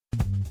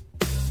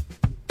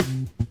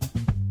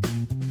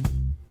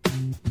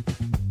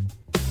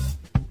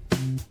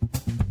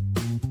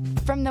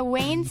from the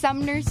Wayne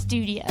Sumner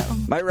Studio.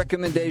 My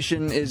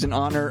recommendation is in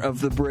honor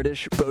of the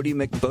British Bodie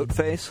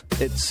McBoatface.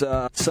 It's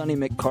Sonny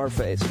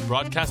McCarface.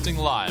 Broadcasting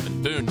live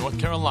in Boone, North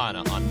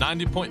Carolina on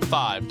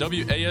 90.5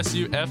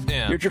 WASU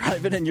FM. You're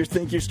driving and you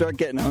think you start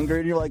getting hungry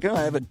and you're like, oh,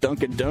 I have a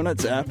Dunkin'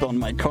 Donuts app on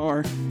my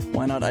car.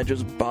 Why not I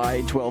just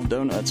buy 12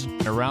 donuts?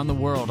 Around the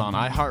world on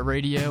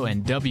iHeartRadio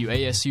and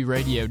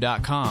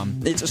WASUradio.com.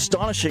 It's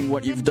astonishing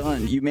what you've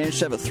done. You managed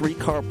to have a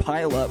 3-car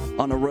pileup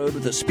on a road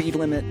with a speed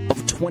limit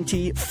of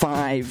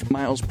 25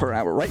 miles per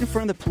hour, right in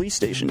front of the police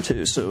station,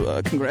 too.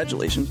 So,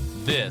 congratulations.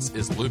 This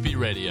is Loopy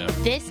Radio.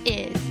 This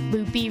is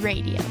Loopy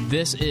Radio.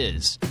 This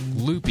is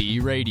Loopy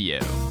Radio.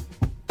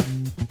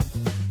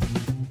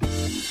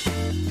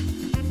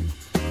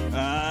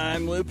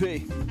 I'm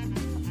Loopy.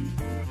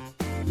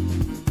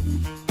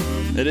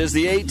 It is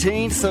the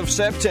 18th of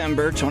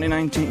September,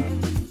 2019.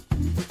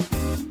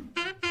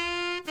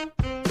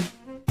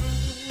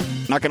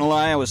 Not going to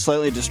lie, I was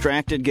slightly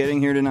distracted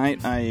getting here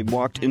tonight. I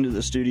walked into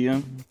the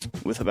studio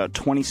with about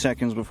 20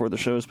 seconds before the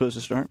show was supposed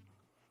to start.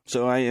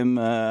 So I am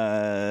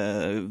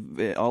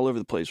all over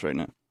the place right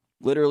now.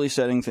 Literally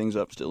setting things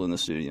up still in the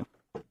studio.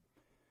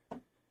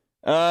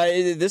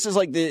 This is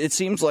like, it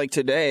seems like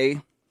today,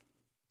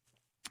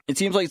 it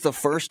seems like it's the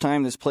first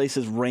time this place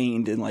has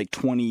rained in like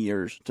 20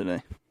 years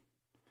today.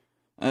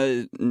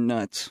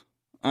 Nuts.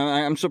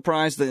 I'm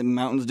surprised the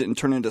mountains didn't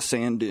turn into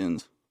sand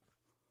dunes.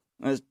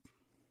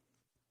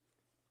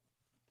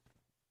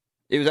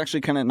 It was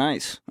actually kind of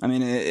nice. I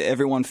mean,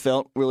 everyone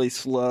felt really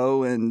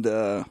slow and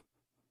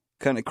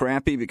kind of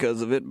crappy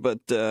because of it, but,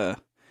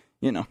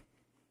 you know,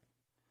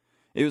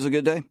 it was a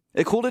good day.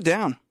 It cooled it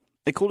down.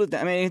 I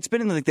mean, it's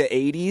been in like the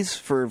 80s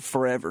for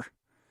forever.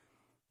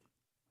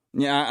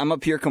 Yeah, I'm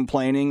up here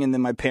complaining, and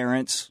then my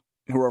parents,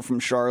 who are from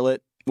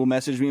Charlotte, will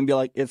message me and be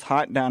like, it's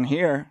hot down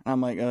here.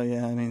 I'm like, oh,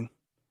 yeah, I mean,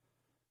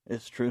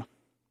 it's true.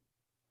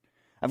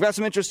 I've got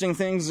some interesting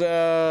things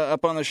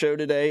up on the show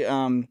today.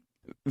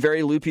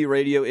 Very Loopy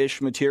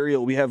Radio-ish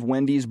material. We have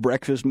Wendy's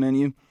breakfast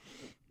menu.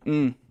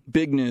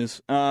 Big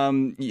news.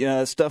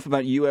 Yeah, stuff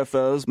about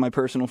UFOs, my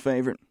personal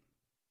favorite.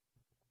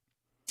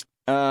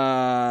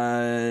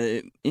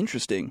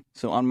 Interesting.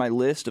 So on my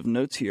list of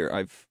notes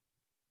here,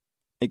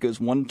 it goes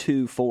 1,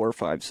 2, 4,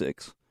 5,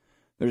 6.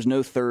 There's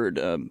no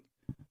third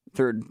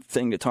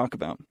thing to talk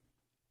about.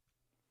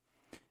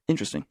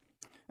 Interesting.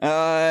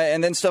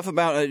 And then stuff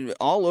about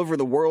all over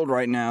the world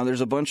right now.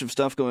 There's a bunch of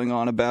stuff going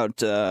on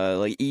about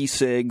like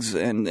e-cigs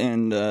and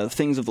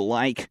things of the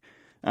like.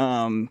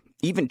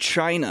 Even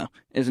China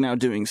is now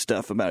doing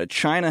stuff about it.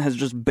 China has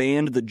just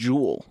banned the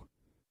Juul.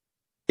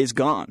 It's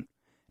gone.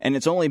 And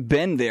it's only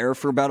been there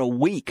for about a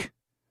week.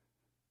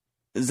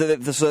 So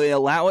they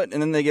allow it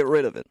and then they get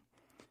rid of it.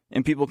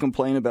 And people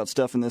complain about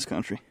stuff in this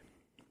country.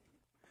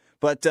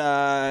 But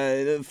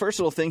the first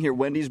little thing here,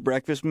 Wendy's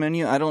breakfast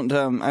menu. I don't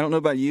know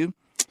about you.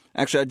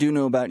 Actually, I do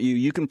know about you.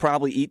 You can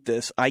probably eat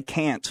this. I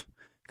can't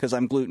because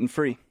I'm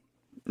gluten-free.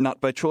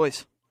 Not by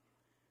choice.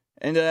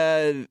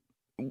 And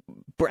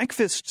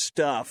breakfast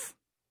stuff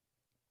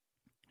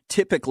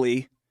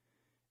typically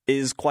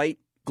is quite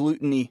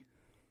glutenish.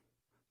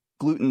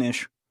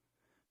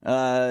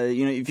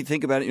 If you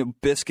think about it,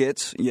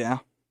 biscuits, yeah.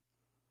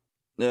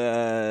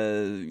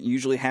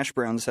 Usually hash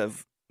browns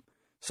have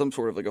some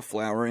sort of like a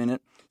flour in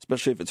it,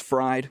 especially if it's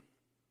fried.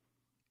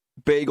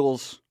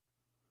 Bagels.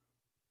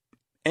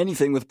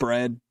 Anything with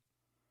bread.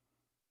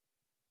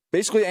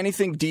 Basically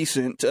anything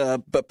decent,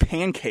 but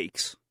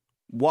pancakes,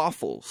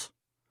 waffles,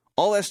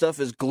 all that stuff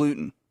is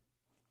gluten.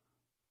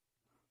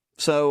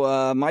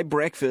 So my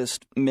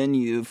breakfast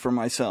menu for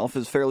myself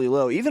is fairly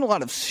low. Even a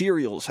lot of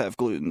cereals have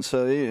gluten,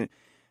 so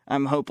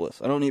I'm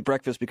hopeless. I don't eat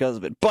breakfast because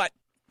of it. But,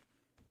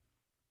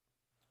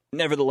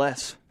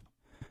 nevertheless,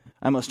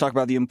 I must talk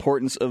about the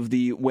importance of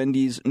the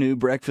Wendy's new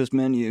breakfast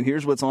menu.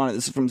 Here's what's on it.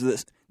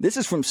 This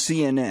is from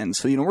CNN.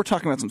 So, we're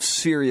talking about some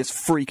serious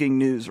freaking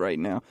news right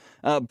now.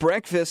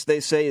 Breakfast, they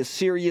say, is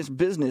serious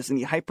business in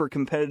the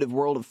hyper-competitive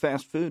world of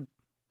fast food.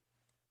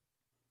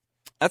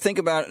 I think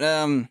about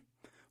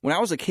when I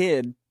was a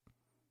kid,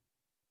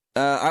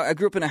 I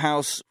grew up in a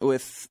house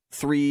with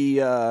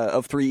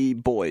three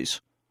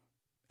boys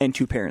and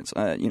 2 parents,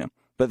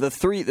 But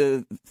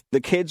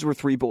the kids were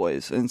 3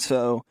 boys, and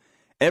so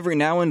every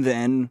now and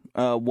then,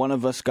 one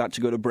of us got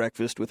to go to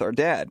breakfast with our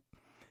dad.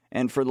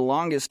 And for the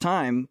longest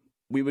time,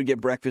 we would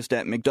get breakfast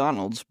at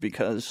McDonald's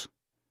because,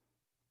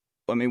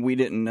 we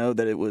didn't know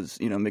that it was,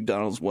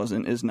 McDonald's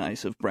wasn't as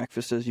nice of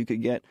breakfast as you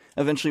could get.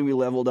 Eventually, we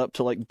leveled up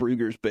to, like,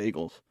 Bruegger's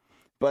Bagels.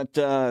 But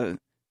the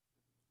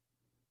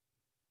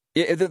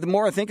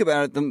more I think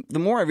about it, the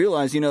more I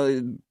realize,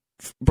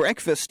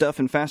 breakfast stuff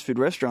in fast food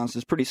restaurants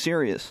is pretty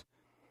serious,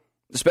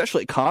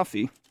 especially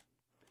coffee.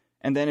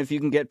 And then if you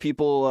can get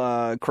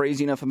people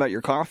crazy enough about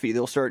your coffee,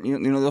 they'll start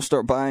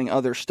buying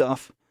other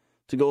stuff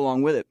to go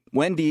along with it.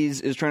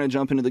 Wendy's is trying to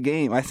jump into the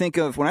game. When I think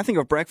of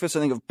breakfast, I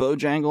think of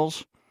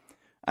Bojangles.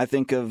 I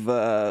think of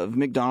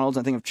McDonald's.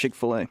 I think of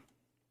Chick-fil-A.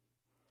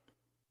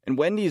 And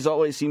Wendy's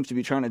always seems to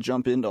be trying to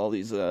jump into all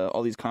these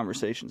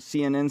conversations.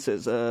 CNN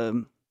says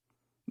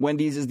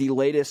Wendy's is the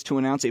latest to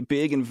announce a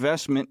big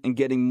investment in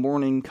getting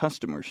morning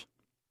customers.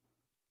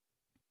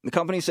 The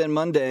company said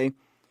Monday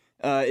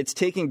it's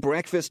taking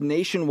breakfast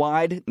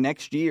nationwide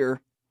next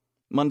year.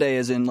 Monday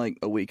as in like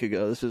a week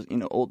ago. This is,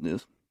 old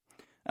news.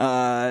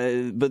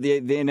 But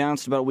they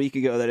announced about a week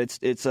ago that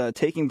it's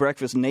taking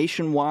breakfast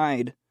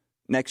nationwide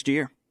next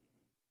year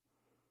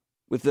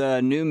with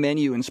a new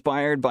menu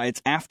inspired by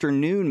its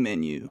afternoon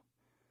menu.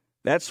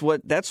 That's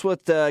what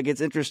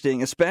gets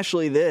interesting,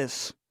 especially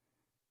this.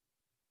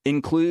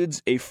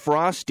 Includes a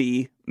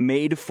Frosty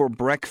made for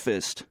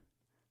breakfast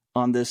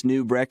on this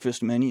new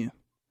breakfast menu.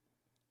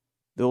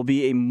 There will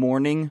be a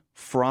morning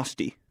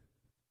Frosty.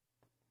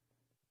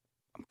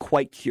 I'm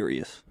quite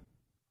curious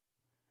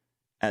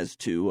as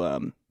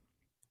to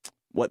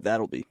what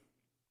that'll be.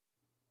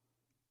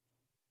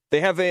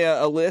 They have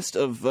a list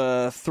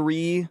of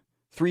three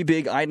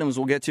big items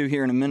we'll get to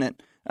here in a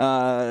minute.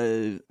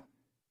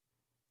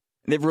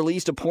 They've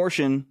released a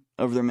portion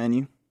of their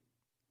menu.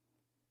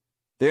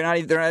 They're not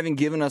even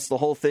giving us the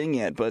whole thing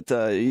yet, but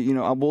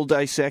we'll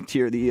dissect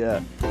here.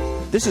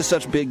 This is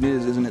such big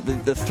news, isn't it?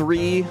 The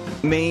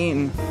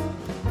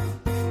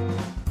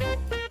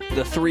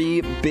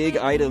three big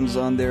items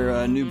on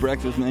their new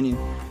breakfast menu,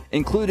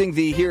 including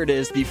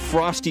the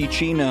Frosty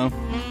Chino.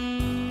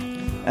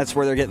 That's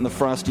where they're getting the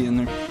Frosty in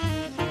there.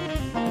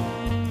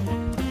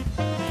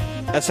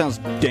 That sounds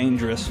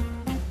dangerous.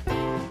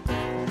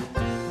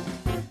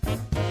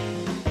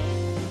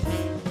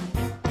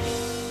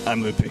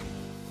 I'm loopy.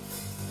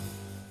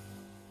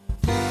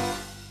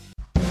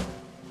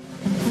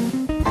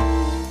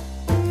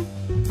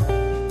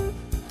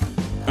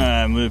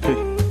 I'm loopy.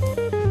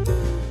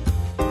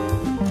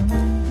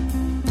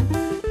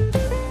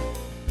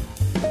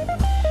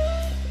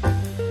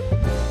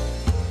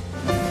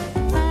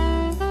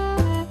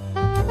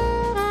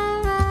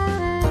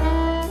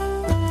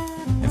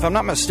 If I'm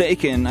not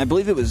mistaken, I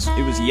believe it was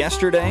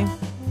yesterday.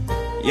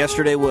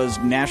 Yesterday was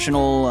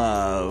National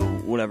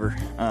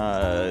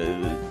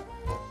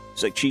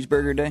it's like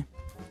Cheeseburger Day,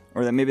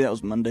 or maybe that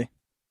was Monday,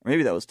 or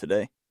maybe that was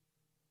today.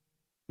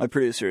 My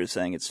producer is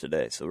saying it's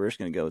today, so we're just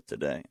gonna go with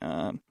today.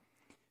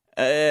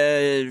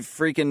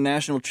 Freaking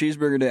National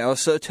Cheeseburger Day. I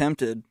was so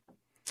tempted.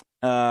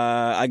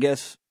 I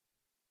guess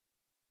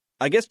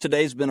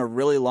today's been a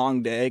really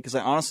long day because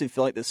I honestly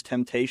feel like this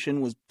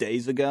temptation was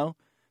days ago,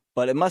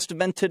 but it must have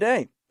been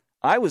today.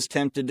 I was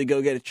tempted to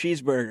go get a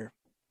cheeseburger.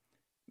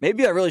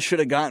 Maybe I really should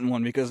have gotten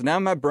one because now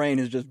my brain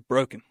is just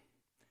broken.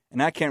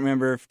 And I can't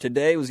remember if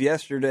today was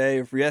yesterday,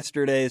 or if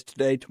yesterday is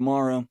today,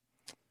 tomorrow,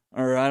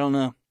 or I don't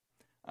know.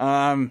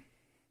 Wow,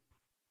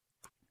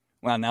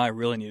 now I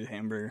really need a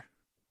hamburger.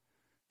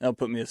 That'll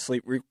put me to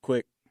sleep real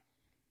quick.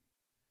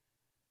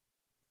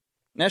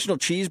 National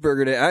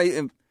Cheeseburger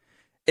Day.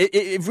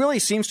 It really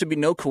seems to be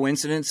no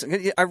coincidence.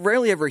 I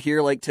rarely ever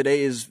hear like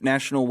today is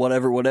National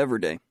whatever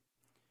day.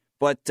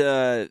 But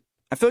I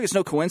feel like it's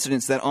no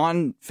coincidence that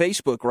on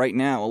Facebook right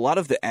now, a lot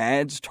of the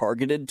ads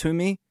targeted to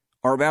me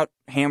are about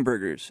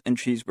hamburgers and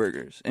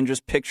cheeseburgers and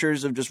just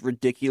pictures of just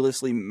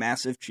ridiculously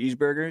massive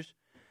cheeseburgers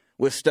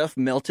with stuff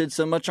melted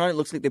so much on it. It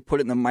looks like they put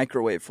it in the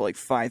microwave for like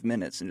 5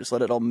 minutes and just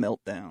let it all melt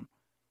down.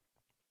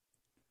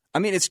 I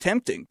mean, it's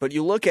tempting, but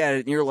you look at it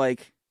and you're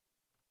like,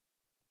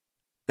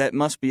 that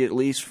must be at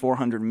least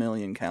 400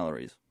 million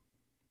calories.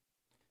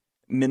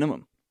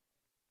 Minimum.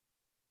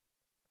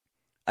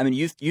 I mean,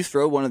 you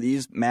throw one of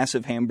these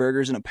massive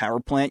hamburgers in a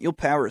power plant, you'll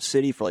power a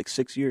city for like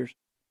 6 years.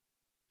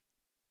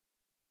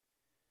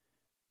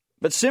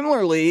 But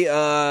similarly,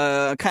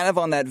 kind of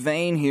on that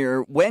vein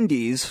here,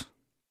 Wendy's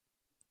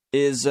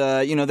is,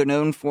 they're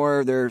known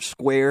for their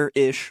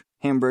square-ish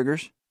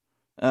hamburgers.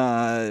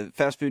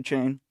 Fast food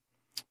chain.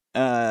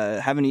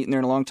 Haven't eaten there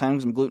in a long time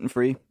because I'm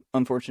gluten-free,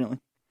 unfortunately.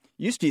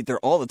 Used to eat there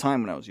all the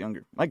time when I was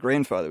younger. My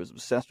grandfather was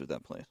obsessed with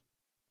that place.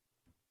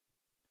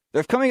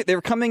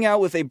 They're coming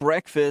out with a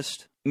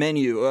breakfast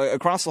menu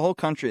across the whole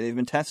country. They've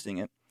been testing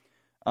it.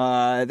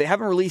 They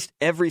haven't released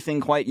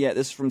everything quite yet.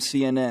 This is from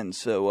CNN,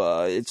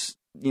 so it's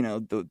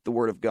the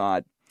word of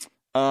God.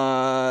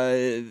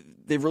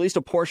 They've released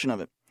a portion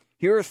of it.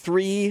 Here are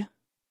three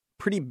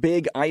pretty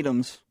big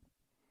items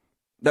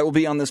that will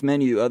be on this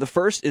menu. The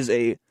first is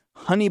a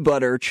honey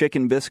butter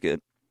chicken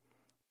biscuit,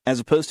 as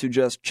opposed to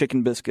just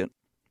chicken biscuit.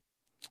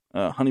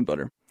 Honey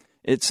butter.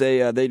 It's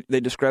they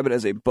describe it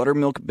as a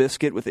buttermilk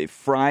biscuit with a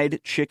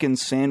fried chicken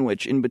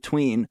sandwich in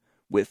between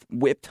with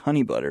whipped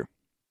honey butter.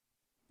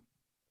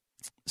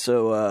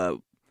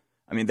 So,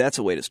 that's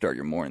a way to start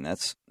your morning.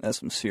 That's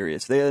some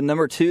serious.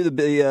 Number two,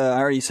 I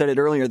already said it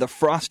earlier, the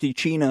Frosty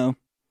Chino.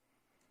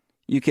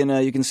 You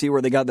can see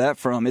where they got that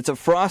from. It's a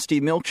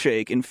frosty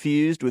milkshake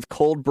infused with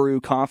cold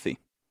brew coffee.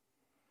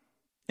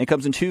 It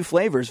comes in two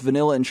flavors,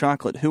 vanilla and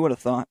chocolate. Who would have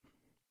thought?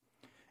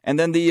 And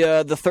then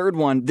the third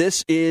one,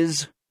 this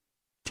is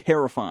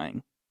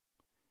terrifying.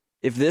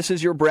 If this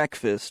is your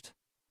breakfast,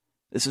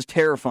 this is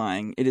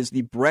terrifying. It is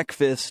the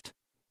breakfast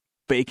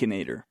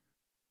Baconator.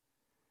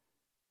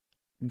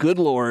 Good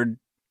Lord,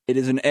 it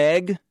is an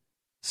egg,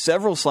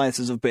 several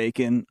slices of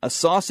bacon, a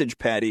sausage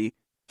patty,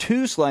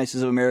 2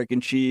 slices of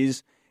American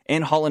cheese,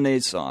 and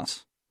hollandaise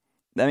sauce.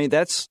 I mean,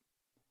 that's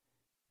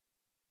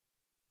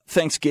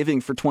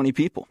Thanksgiving for 20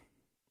 people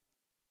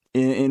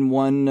in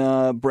one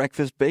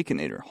breakfast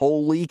Baconator.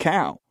 Holy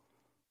cow.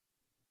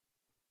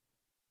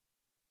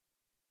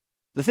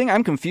 The thing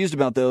I'm confused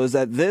about, though, is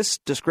that this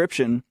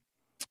description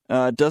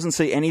doesn't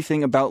say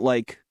anything about,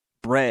 like,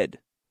 bread.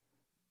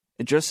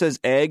 It just says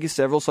egg,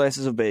 several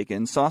slices of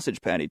bacon,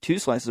 sausage patty, 2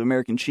 slices of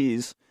American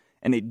cheese,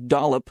 and a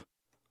dollop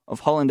of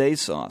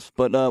hollandaise sauce.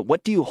 But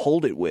what do you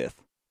hold it with?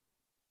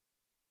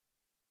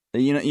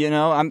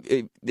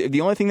 The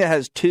only thing that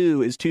has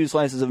 2 is 2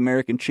 slices of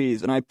American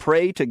cheese, and I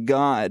pray to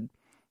God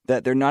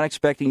that they're not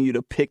expecting you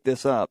to pick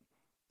this up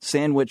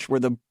sandwich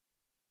where the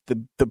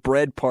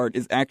bread part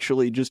is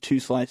actually just 2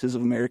 slices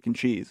of American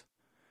cheese.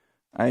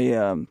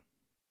 I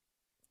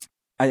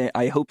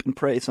hope and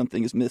pray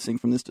something is missing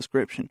from this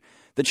description.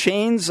 The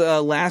chain's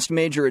last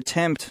major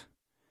attempt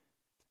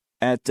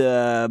at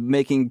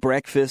making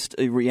breakfast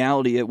a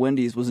reality at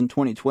Wendy's was in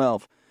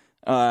 2012.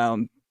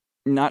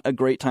 Not a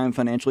great time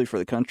financially for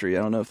the country.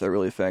 I don't know if that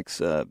really affects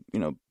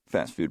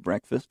fast food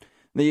breakfast.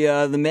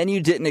 The menu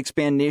didn't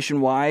expand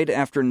nationwide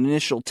after an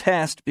initial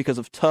test because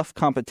of tough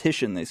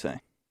competition, they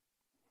say.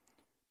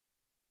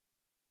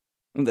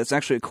 And that's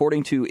actually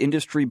according to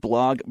industry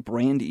blog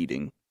Brand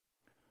Eating.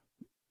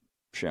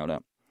 Shout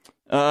out.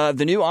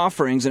 The new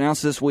offerings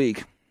announced this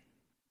week.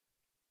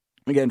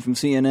 Again, from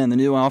CNN, the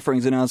new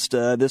offerings announced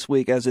this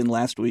week, as in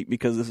last week,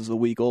 because this is a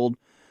week old.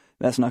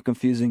 That's not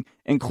confusing.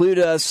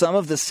 Include some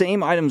of the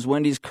same items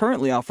Wendy's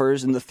currently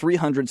offers in the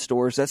 300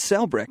 stores that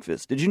sell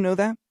breakfast. Did you know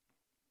that?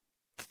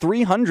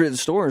 300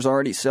 stores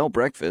already sell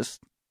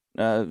breakfast.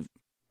 I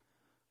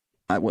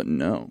wouldn't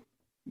know.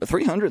 But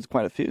 300 is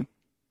quite a few.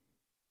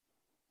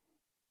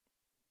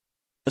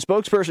 A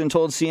spokesperson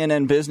told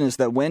CNN Business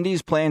that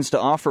Wendy's plans to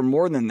offer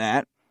more than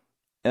that,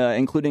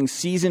 including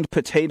seasoned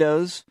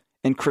potatoes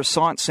and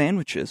croissant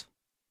sandwiches.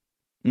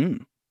 A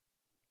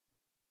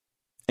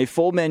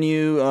full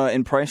menu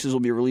and prices will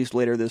be released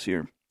later this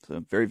year.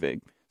 So very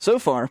vague. So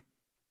far,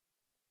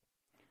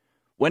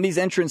 Wendy's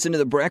entrance into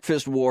the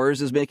breakfast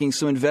wars is making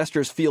some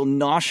investors feel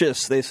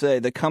nauseous, they say.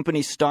 The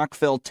company's stock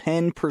fell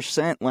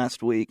 10%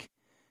 last week.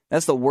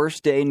 That's the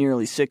worst day in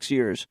nearly 6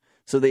 years.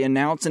 So they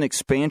announce an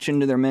expansion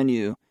to their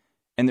menu,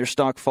 and their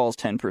stock falls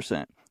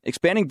 10%.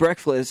 Expanding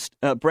breakfast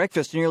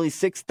to nearly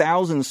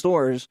 6,000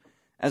 stores,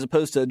 as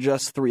opposed to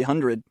just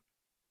 300,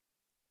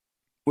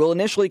 will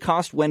initially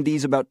cost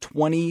Wendy's about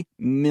 $20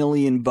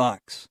 million.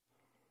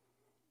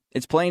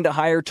 It's planning to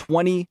hire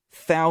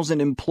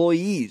 20,000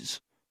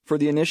 employees for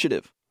the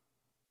initiative.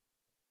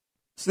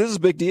 So this is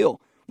a big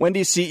deal.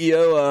 Wendy's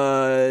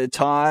CEO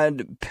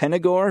Todd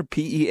Penegor,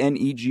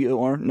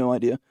 Penegor, no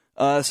idea,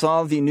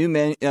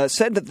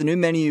 said that the new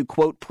menu,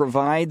 quote,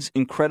 provides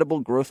incredible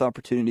growth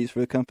opportunities for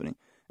the company.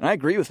 And I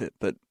agree with it,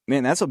 but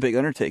man, that's a big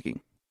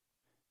undertaking.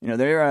 You know,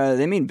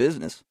 they mean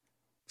business.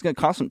 It's going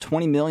to cost them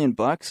 $20 million, and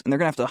they're going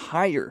to have to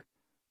hire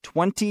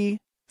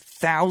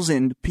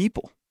 20,000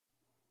 people.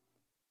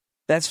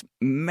 That's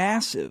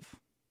massive.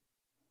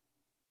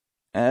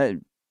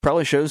 It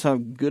probably shows how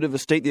good of a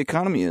state the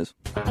economy is.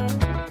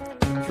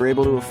 If you're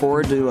able to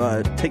afford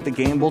to take the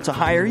gamble to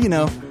hire,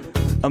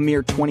 a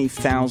mere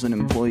 20,000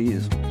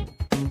 employees.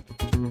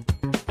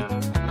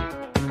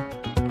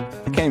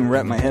 I can't even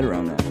wrap my head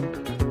around that.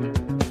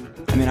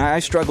 I mean, I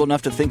struggle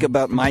enough to think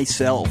about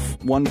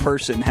myself, one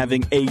person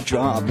having a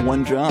job,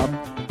 one job.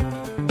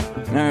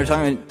 Now we're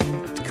talking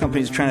about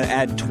companies trying to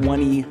add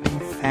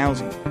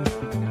 20,000.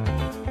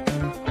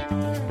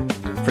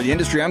 For the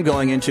industry I'm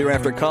going into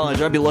after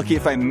college, I'd be lucky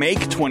if I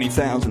make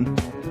 20,000.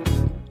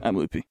 I'm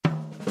loopy.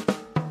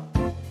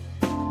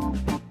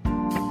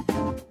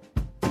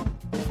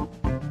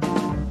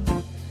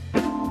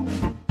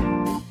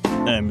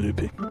 I'm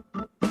loopy.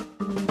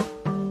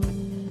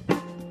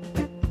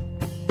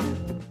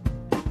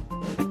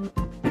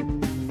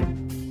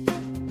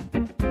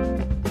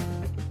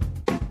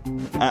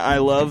 I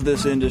love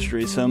this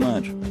industry so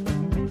much.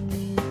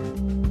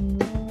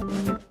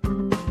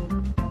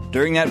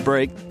 During that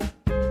break,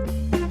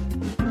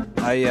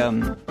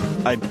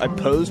 I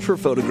posed for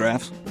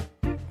photographs.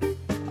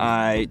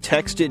 I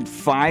texted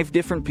 5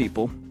 different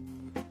people.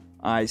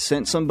 I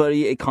sent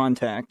somebody a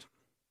contact.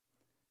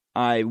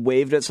 I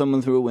waved at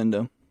someone through a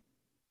window.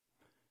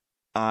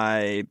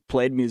 I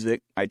played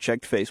music. I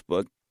checked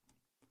Facebook.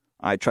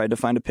 I tried to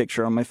find a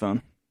picture on my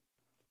phone.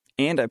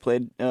 And I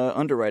played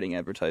underwriting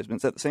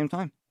advertisements at the same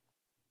time.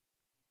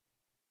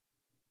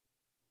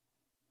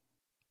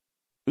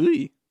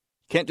 Ooh,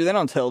 can't do that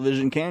on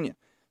television, can you?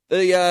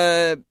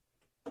 I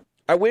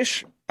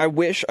wish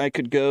I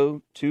could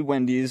go to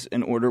Wendy's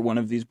and order one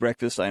of these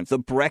breakfast items. The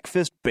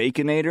breakfast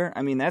Baconator.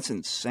 I mean, that's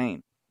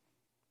insane.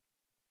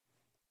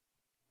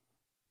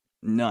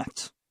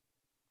 Nuts.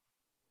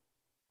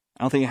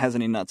 I don't think it has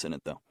any nuts in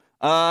it, though.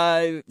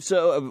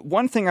 So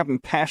one thing I've been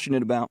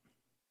passionate about.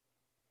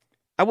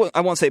 I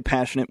won't say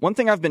passionate. One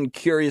thing I've been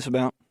curious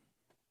about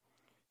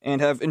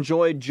and have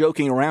enjoyed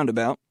joking around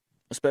about,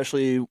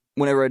 especially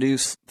whenever I do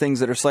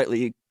things that are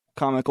slightly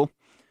comical,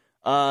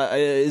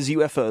 is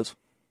UFOs,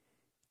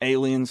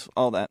 aliens,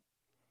 all that.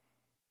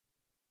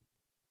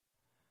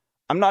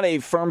 I'm not a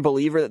firm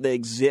believer that they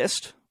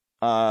exist,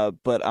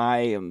 but I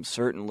am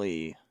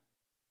certainly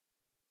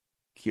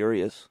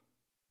curious.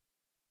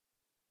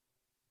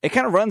 It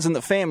kind of runs in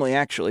the family,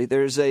 actually.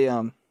 There's a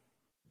one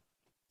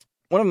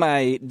of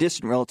my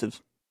distant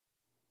relatives.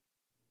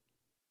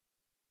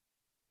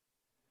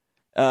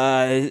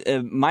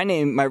 My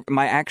name,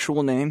 my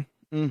actual name,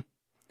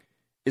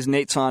 is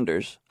Nate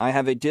Saunders. I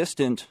have a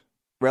distant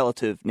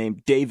relative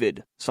named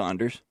David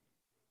Saunders.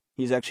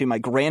 He's actually my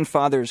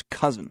grandfather's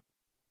cousin.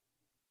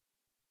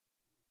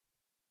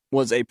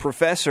 Was a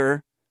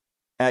professor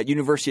at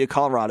University of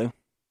Colorado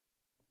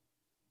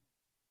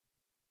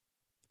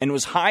and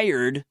was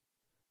hired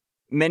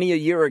many a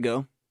year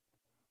ago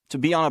to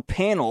be on a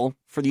panel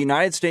for the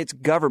United States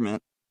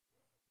government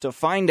to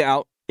find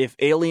out if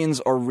aliens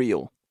are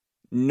real.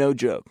 No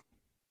joke.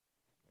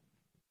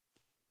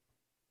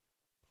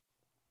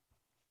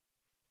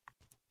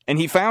 And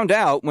he found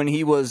out when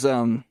he was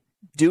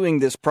doing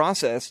this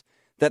process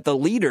that the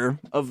leader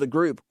of the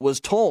group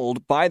was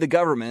told by the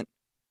government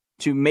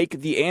to make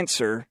the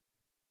answer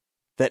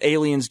that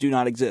aliens do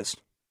not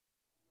exist.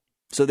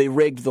 So they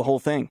rigged the whole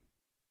thing.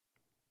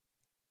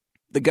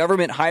 The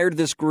government hired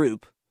this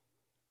group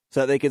so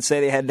that they could say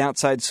they had an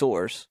outside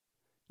source,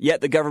 yet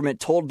the government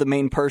told the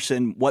main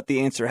person what the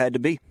answer had to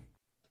be.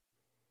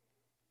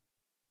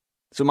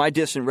 So my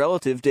distant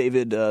relative,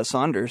 David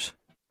Saunders,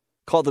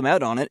 called them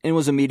out on it and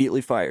was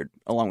immediately fired,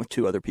 along with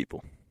 2 other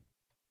people.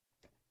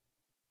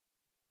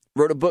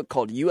 Wrote a book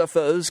called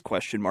UFOs, ?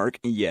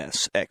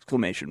 Yes, !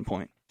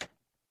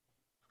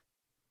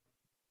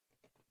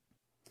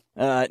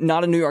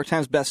 Not a New York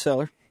Times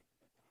bestseller.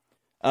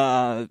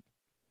 Not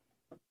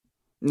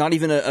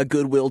even a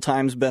Goodwill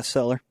Times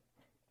bestseller.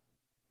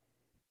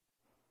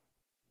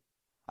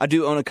 I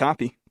do own a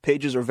copy.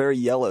 Pages are very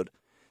yellowed.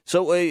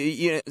 So,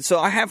 so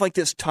I have like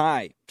this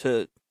tie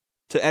to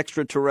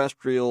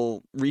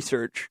extraterrestrial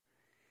research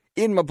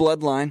in my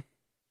bloodline.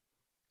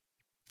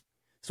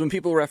 So when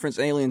people reference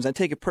aliens, I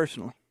take it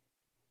personally.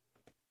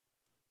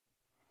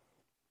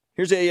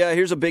 Here's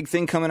a big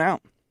thing coming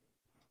out.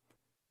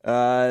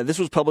 This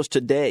was published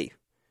today.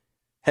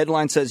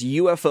 Headline says,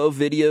 UFO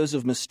videos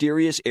of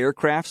mysterious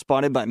aircraft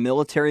spotted by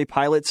military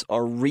pilots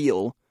are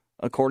real,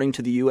 according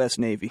to the U.S.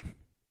 Navy.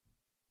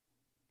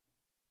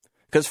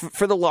 Because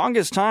for the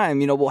longest time,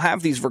 we'll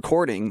have these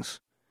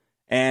recordings,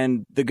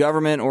 and the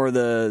government or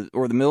the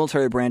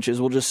military branches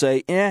will just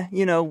say,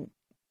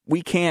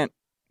 we can't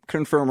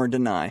confirm or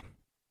deny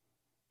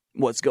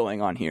what's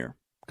going on here.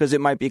 Because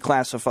it might be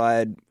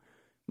classified,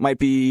 might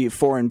be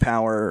foreign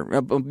power,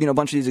 a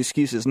bunch of these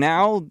excuses.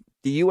 Now,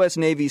 the U.S.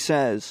 Navy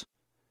says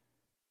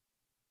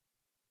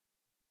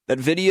that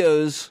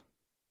videos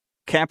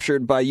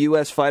captured by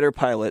U.S. fighter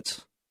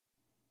pilots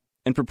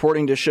and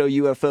purporting to show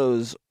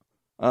UFOs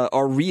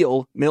are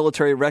real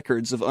military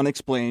records of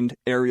unexplained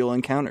aerial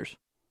encounters.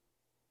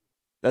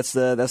 That's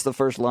the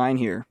first line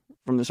here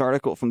from this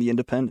article from The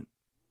Independent.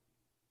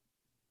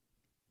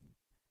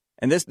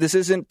 And this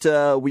isn't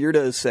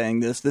weirdos saying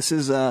this. This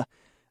is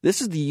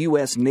the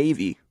U.S.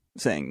 Navy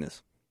saying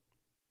this.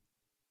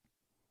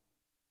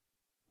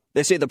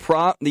 They say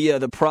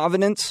the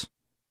provenance,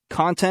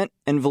 content,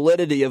 and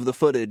validity of the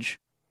footage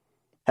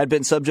had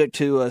been subject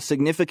to a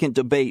significant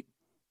debate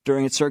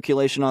during its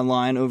circulation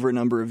online over a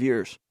number of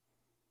years.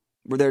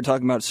 Where they're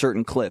talking about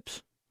certain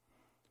clips.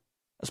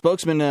 A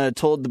spokesman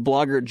told the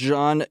blogger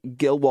John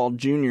Gilwald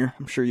Jr.,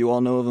 I'm sure you all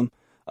know of him,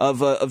 of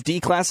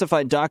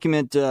declassified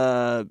document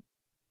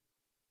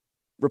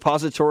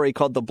repository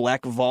called the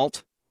Black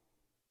Vault.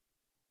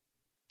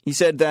 He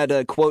said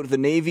that, quote, the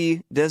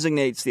Navy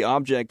designates the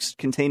objects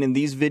contained in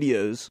these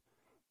videos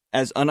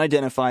as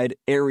unidentified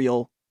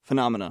aerial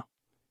phenomena,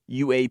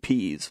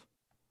 UAPs,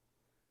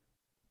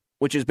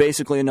 which is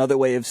basically another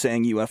way of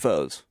saying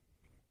UFOs.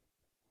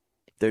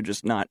 They're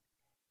just not,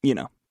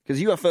 because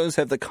UFOs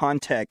have the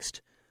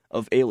context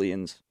of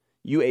aliens.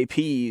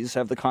 UAPs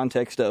have the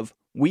context of,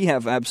 we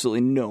have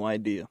absolutely no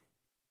idea.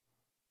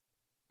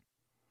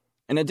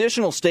 An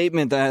additional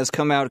statement that has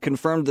come out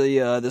confirmed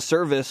the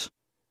service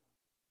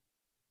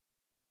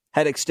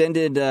had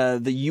extended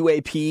the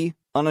UAP,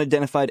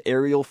 unidentified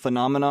aerial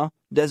phenomena,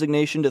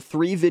 designation to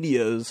 3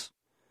 videos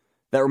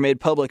that were made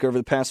public over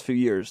the past few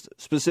years.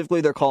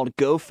 Specifically, they're called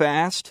Go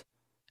Fast,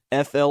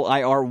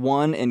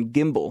 FLIR1, and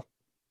Gimbal.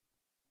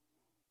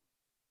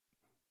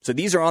 So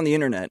these are on the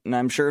internet, and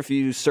I'm sure if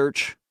you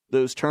search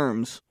those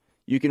terms,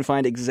 you can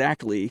find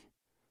exactly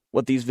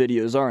what these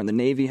videos are. And the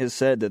Navy has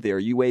said that they are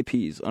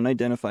UAPs,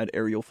 unidentified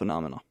aerial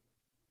phenomena.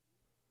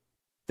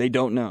 They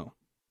don't know.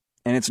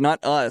 And it's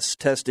not us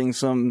testing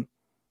some,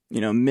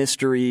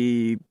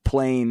 mystery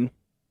plane.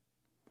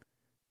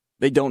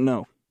 They don't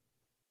know.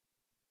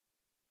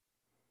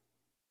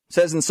 It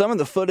says in some of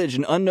the footage,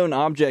 an unknown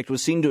object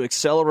was seen to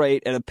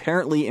accelerate at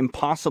apparently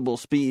impossible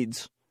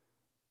speeds.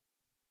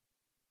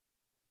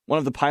 One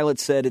of the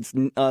pilots said it's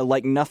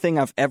like nothing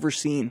I've ever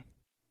seen.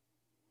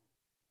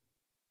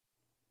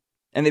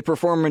 And they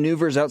perform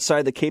maneuvers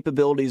outside the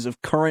capabilities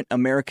of current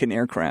American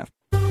aircraft.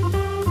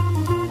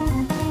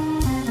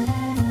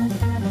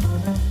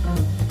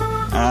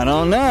 I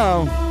don't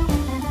know.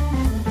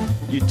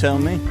 You tell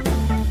me.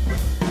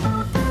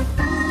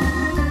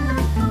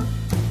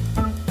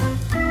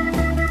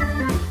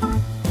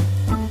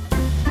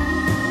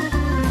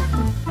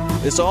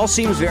 This all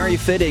seems very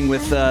fitting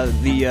with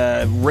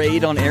the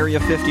raid on Area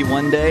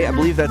 51 Day. I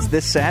believe that's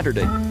this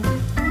Saturday.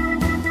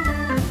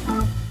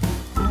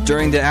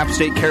 During the App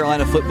State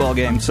Carolina football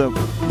game. So,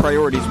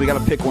 priorities, we got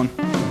to pick one.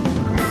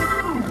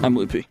 I'm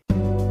Loopy.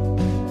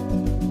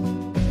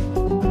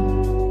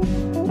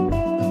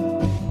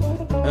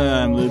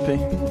 I'm Loopy.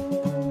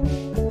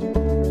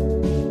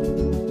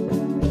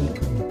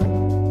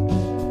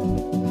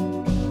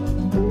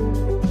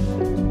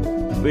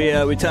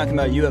 We talking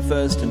about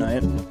UFOs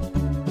tonight.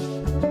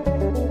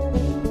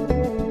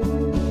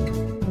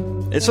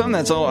 It's something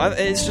that's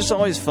it's just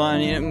always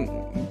fun. You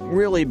know,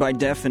 really, by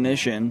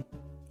definition,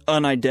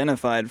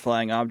 unidentified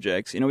flying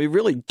objects. You know, we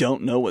really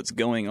don't know what's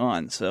going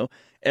on. So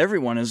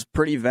everyone is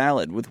pretty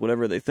valid with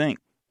whatever they think.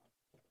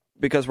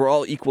 Because we're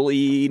all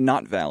equally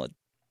not valid.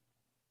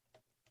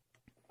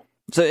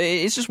 So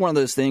it's just one of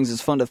those things.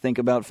 It's fun to think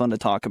about, fun to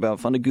talk about,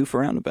 fun to goof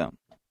around about.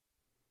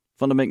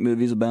 Fun to make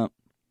movies about.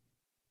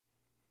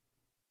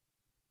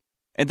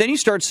 And then you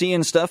start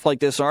seeing stuff like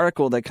this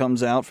article that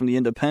comes out from The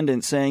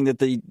Independent saying that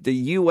the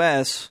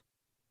U.S.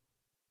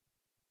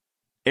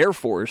 Air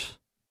Force,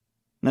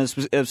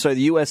 the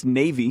U.S.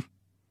 Navy,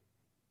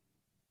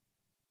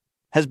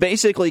 has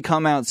basically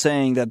come out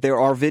saying that there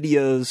are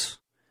videos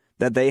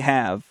that they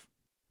have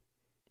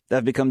that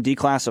have become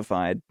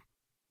declassified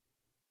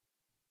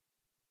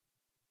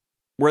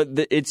where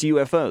it's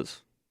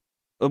UFOs.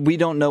 We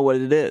don't know what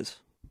it is.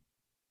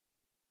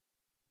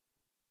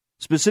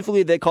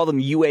 Specifically, they call them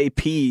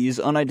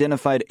UAPs,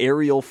 unidentified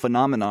aerial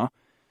phenomena.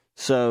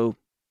 So,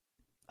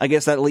 I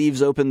guess that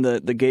leaves open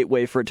the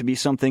gateway for it to be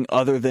something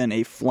other than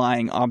a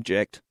flying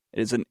object. It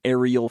is an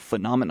aerial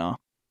phenomena.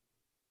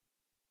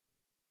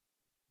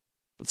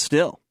 But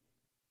still,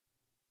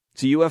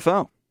 it's a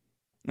UFO.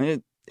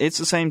 It's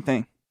the same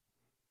thing.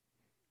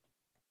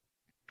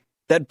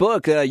 That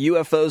book,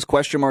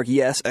 UFOs,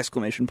 yes,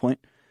 exclamation point,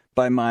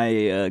 by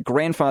my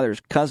grandfather's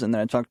cousin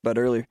that I talked about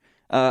earlier.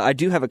 I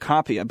do have a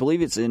copy. I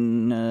believe it's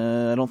in,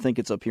 I don't think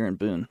it's up here in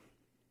Boone.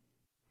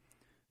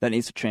 That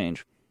needs to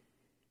change.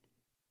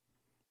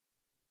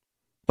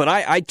 But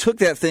I took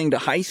that thing to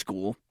high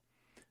school.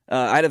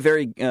 I had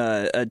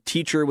a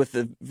teacher with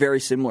a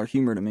very similar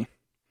humor to me.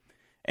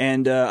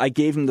 And I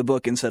gave him the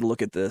book and said,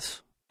 look at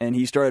this. And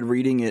he started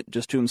reading it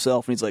just to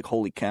himself, and he's like,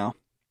 holy cow.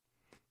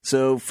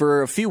 So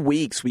for a few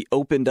weeks, we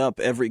opened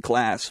up every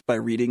class by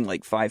reading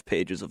like 5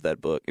 pages of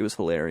that book. It was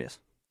hilarious.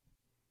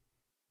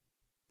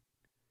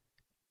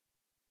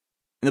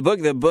 And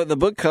the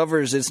book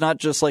covers, it's not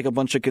just like a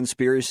bunch of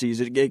conspiracies.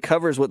 It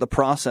covers what the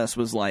process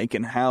was like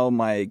and how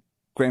my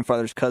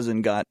grandfather's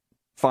cousin got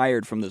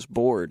fired from this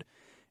board.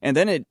 And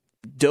then it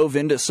dove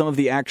into some of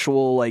the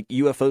actual like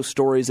UFO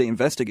stories they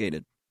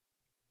investigated.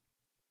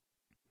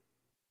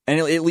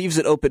 And it leaves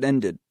it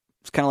open-ended.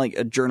 It's kind of like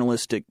a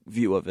journalistic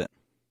view of it.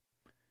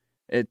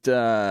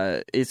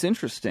 It's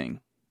interesting.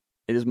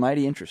 It is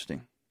mighty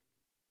interesting.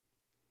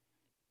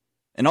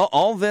 And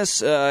all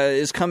this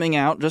is coming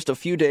out just a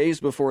few days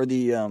before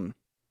the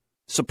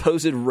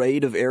supposed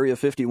raid of Area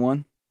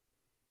 51.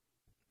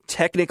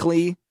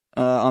 Technically,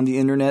 on the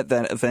internet,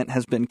 that event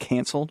has been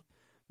canceled.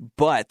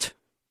 But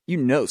you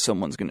know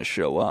someone's going to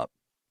show up.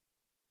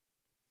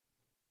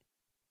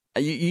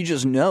 You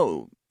just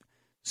know.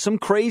 Some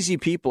crazy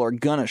people are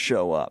going to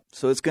show up.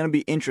 So it's going to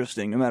be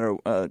interesting no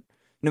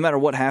matter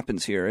what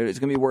happens here. It's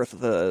going to be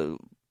worth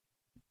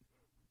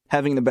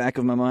having in the back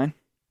of my mind.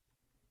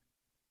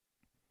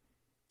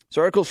 This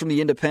article from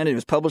The Independent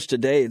was published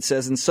today. It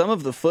says, in some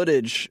of the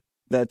footage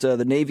that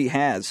the Navy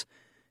has,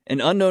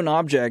 an unknown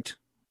object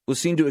was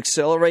seen to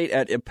accelerate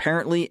at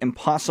apparently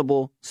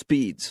impossible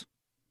speeds.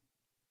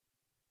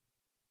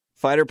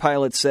 Fighter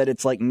pilots said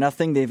it's like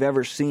nothing they've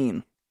ever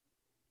seen.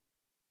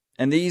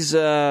 And these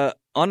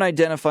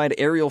unidentified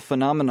aerial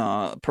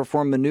phenomena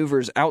perform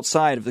maneuvers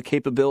outside of the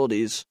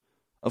capabilities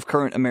of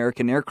current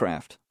American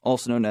aircraft,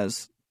 also known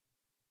as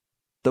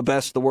the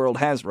best the world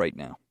has right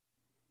now.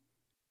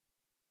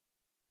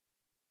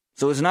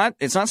 So it's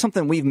not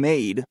something we've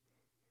made,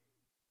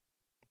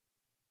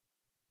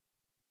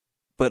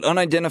 but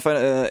unidentified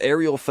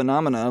aerial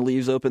phenomena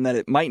leaves open that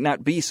it might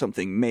not be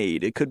something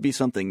made. It could be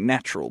something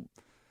natural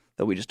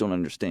that we just don't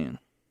understand.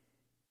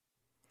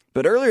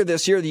 But earlier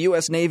this year, the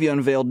U.S. Navy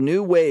unveiled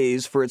new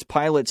ways for its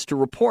pilots to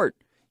report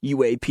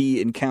UAP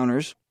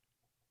encounters,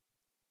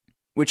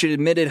 which it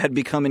admitted had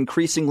become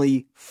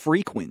increasingly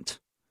frequent.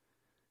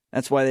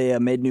 That's why they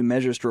made new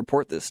measures to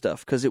report this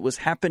stuff, because it was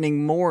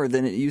happening more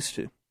than it used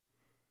to.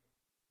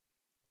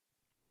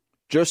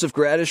 Joseph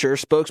Gradisher,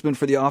 spokesman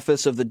for the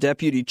Office of the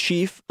Deputy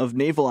Chief of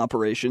Naval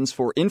Operations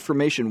for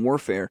Information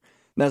Warfare,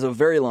 that's a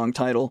very long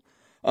title,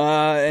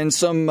 and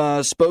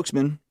some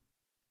spokesman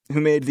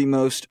who made the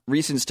most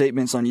recent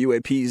statements on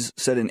UAPs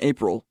said in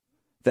April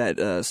that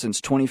since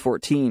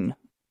 2014,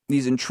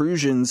 these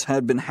intrusions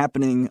had been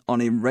happening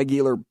on a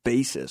regular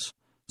basis.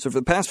 So for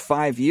the past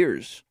 5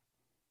 years,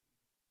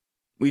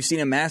 we've seen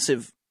a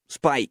massive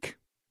spike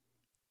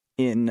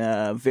in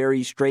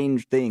very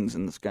strange things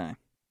in the sky.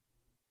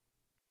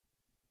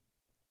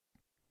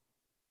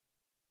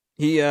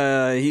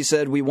 He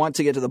said, we want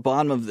to get to the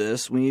bottom of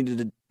this. We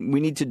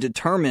need to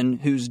determine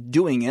who's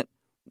doing it,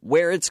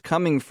 where it's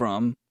coming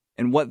from,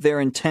 and what their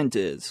intent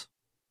is.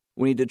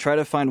 We need to try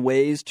to find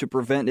ways to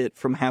prevent it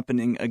from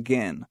happening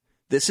again.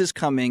 This is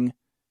coming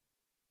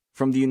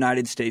from the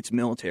United States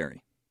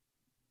military.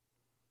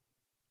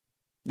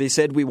 They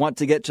said, we want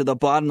to get to the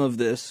bottom of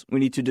this. We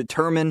need to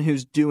determine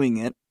who's doing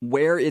it,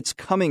 where it's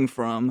coming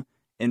from,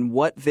 and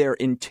what their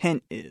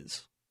intent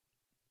is.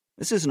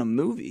 This isn't a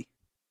movie.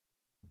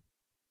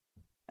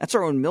 That's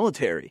our own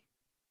military.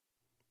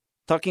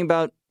 Talking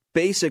about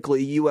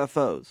basically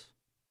UFOs.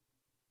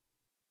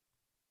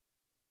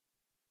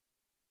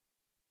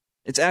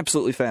 It's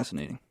absolutely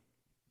fascinating.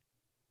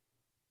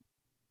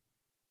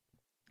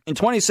 In a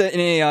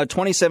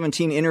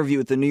 2017 interview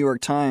with the New York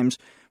Times,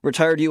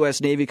 retired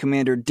U.S. Navy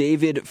Commander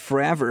David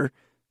Fravor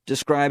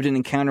described an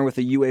encounter with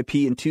a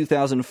UAP in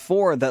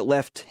 2004 that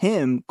left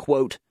him,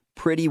 quote,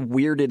 pretty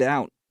weirded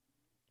out.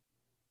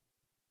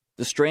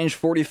 The strange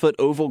 40-foot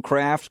oval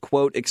craft,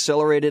 quote,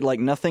 accelerated like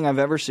nothing I've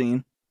ever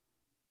seen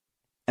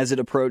as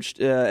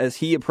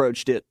he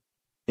approached it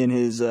in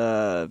his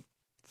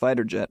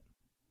fighter jet.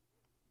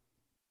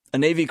 A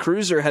Navy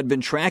cruiser had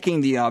been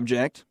tracking the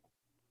object,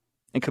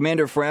 and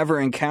Commander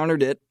Fravor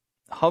encountered it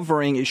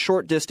hovering a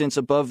short distance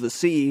above the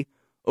sea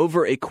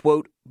over a,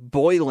 quote,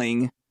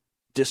 boiling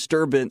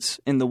disturbance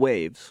in the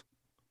waves.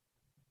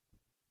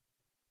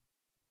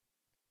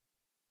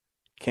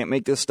 Can't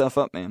make this stuff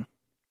up, man.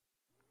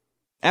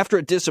 After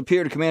it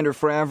disappeared, Commander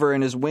Fravor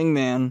and his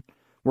wingman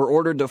were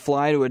ordered to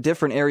fly to a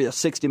different area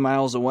 60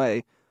 miles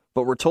away,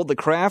 but were told the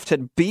craft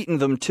had beaten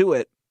them to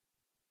it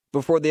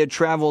before they had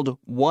traveled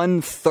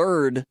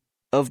 1/3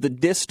 of the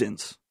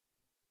distance.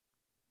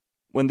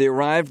 When they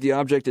arrived, the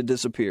object had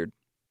disappeared.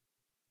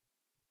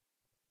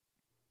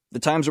 The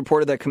Times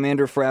reported that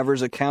Commander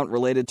Fravor's account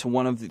related to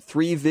one of the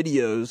 3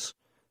 videos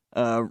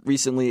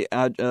recently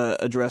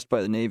addressed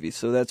by the Navy.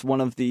 So that's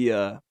one of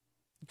the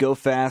Go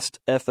Fast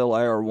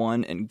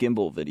FLIR-1 and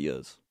Gimbal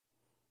videos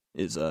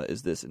is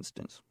this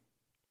instance.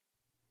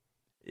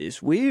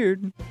 It's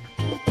weird.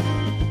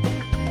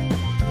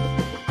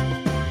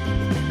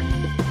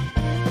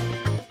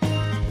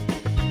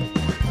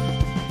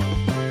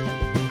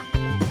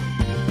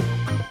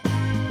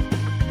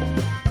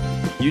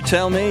 You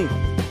tell me.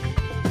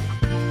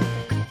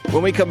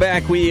 When we come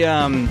back,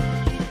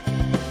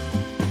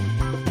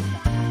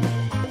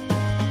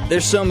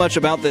 there's so much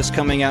about this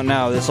coming out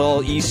now. This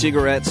all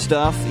e-cigarette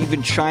stuff.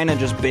 Even China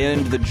just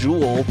banned the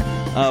Juul.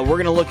 We're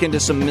going to look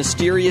into some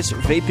mysterious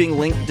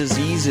vaping-linked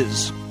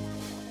diseases.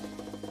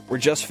 We're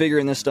just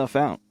figuring this stuff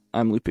out.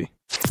 I'm Loopy.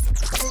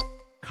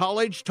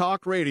 College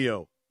Talk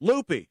Radio.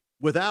 Loopy,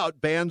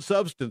 without banned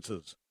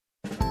substances.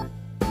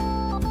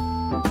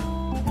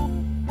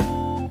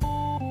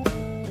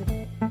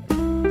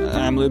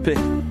 I'm Loopy.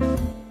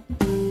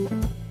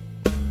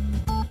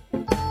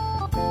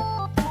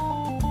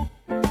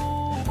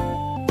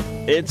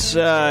 It's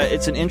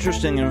an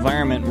interesting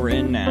environment we're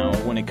in now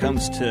when it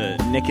comes to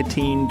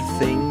nicotine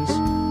things.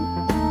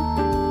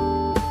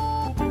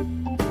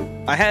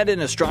 I had an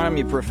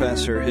astronomy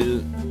professor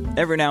who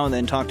every now and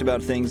then talked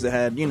about things that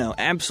had,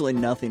 absolutely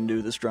nothing to do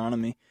with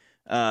astronomy.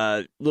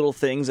 Little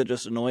things that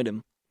just annoyed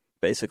him,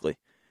 basically.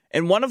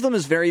 And one of them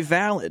is very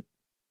valid.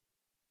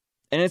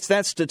 And it's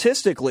that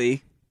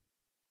statistically,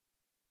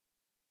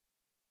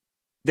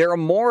 there are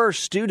more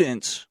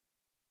students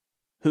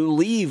who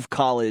leave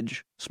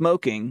college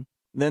smoking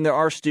than there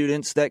are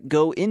students that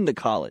go into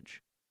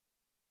college.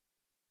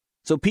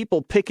 So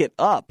people pick it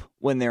up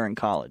when they're in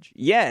college.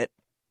 Yet,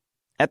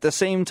 at the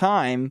same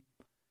time,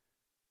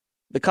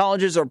 the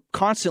colleges are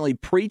constantly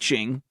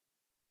preaching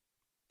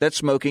that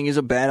smoking is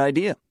a bad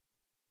idea.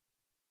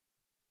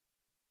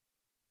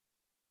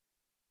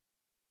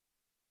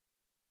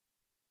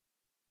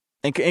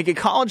 And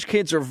college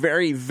kids are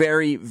very,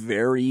 very,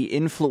 very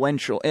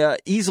influential.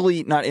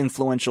 Easily, not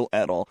influential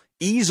at all.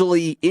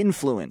 Easily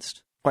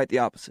influenced. Quite the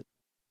opposite.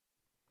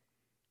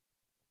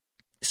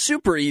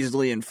 Super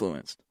easily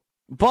influenced.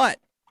 But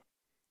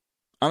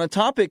on the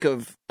topic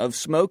of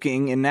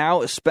smoking, and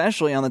now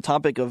especially on the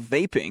topic of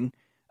vaping,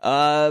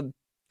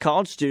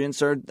 college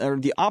students are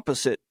the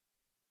opposite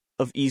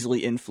of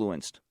easily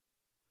influenced.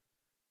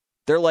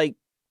 They're like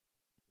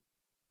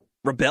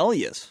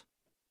rebellious.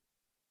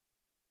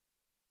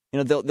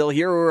 They'll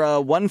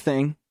hear one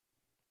thing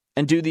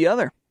and do the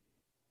other.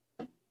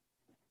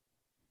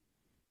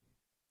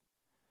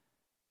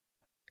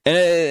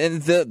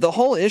 And the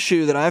whole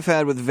issue that I've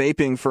had with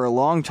vaping for a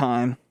long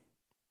time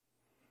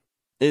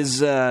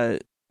is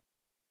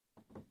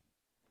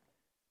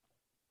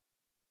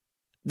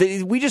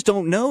we just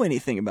don't know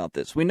anything about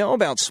this. We know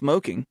about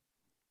smoking.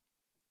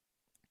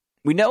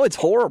 We know it's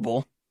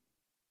horrible.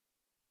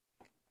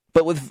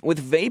 But with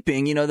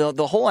vaping,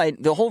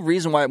 the whole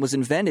reason why it was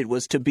invented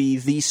was to be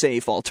the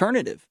safe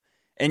alternative.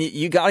 And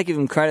you got to give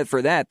them credit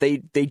for that. They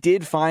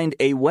did find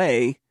a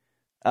way,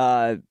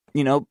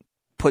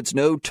 puts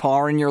no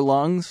tar in your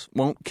lungs,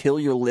 won't kill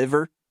your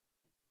liver,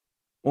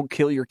 Won't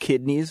kill your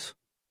kidneys.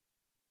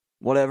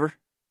 Whatever.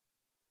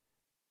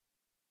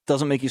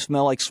 Doesn't make you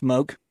smell like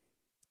smoke.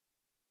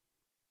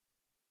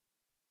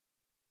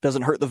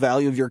 Doesn't hurt the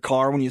value of your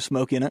car when you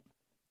smoke in it.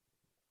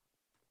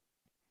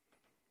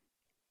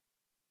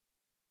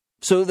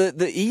 So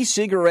the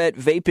e-cigarette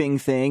vaping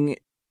thing,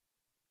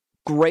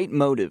 great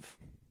motive.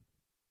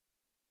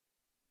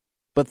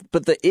 But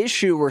the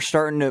issue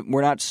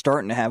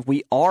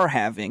we are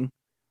having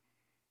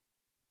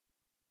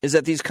is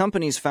that these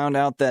companies found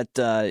out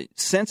that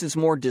since it's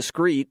more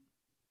discreet,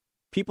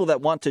 people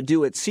that want to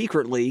do it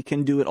secretly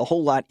can do it a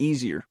whole lot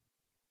easier.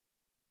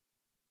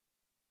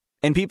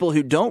 And people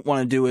who don't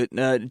want to do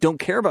it, don't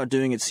care about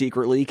doing it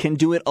secretly, can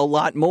do it a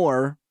lot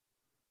more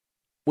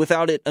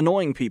without it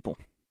annoying people.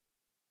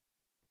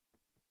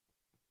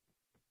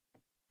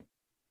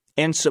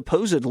 And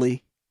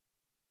supposedly,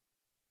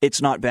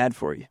 it's not bad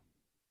for you.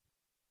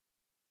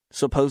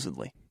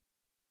 Supposedly.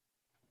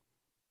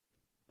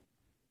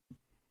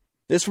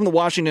 This from the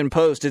Washington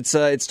Post.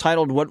 It's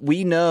titled, "What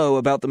We Know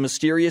About the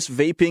Mysterious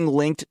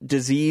Vaping-Linked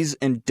Disease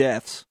and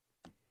Deaths."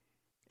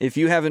 If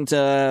you haven't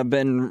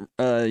been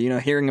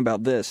hearing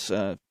about this,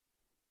 I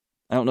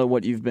don't know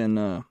what you've been...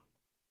 well,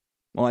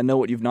 I know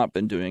what you've not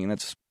been doing, and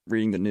that's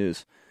reading the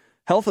news.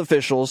 Health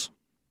officials,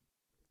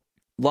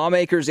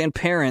 lawmakers, and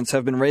parents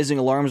have been raising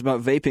alarms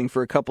about vaping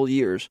for a couple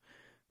years,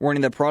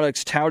 warning that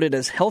products touted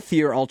as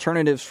healthier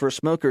alternatives for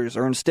smokers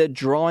are instead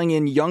drawing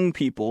in young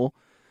people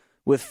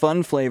with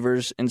fun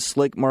flavors and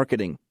slick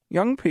marketing.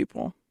 Young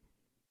people.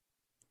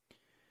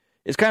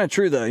 It's kind of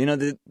true, though. You know,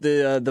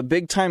 the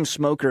big-time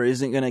smoker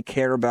isn't going to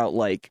care about,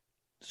 like,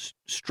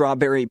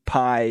 strawberry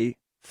pie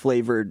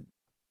flavored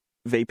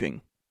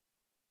vaping.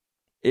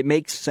 It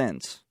makes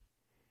sense.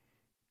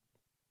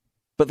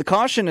 But the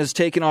caution has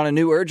taken on a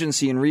new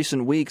urgency in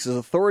recent weeks as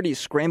authorities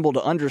scramble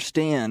to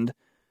understand,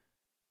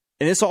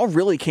 and this all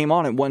really came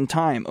on at one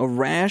time, a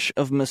rash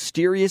of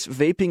mysterious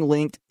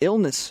vaping-linked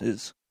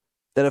illnesses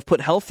that have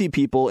put healthy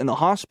people in the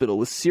hospital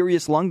with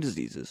serious lung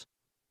diseases.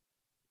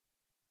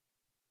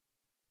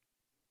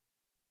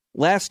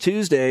 Last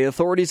Tuesday,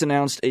 authorities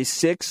announced a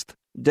 6th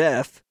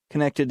death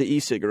connected to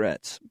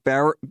e-cigarettes,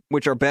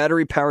 which are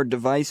battery-powered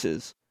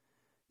devices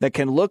that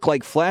can look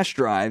like flash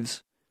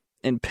drives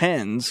and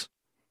pens,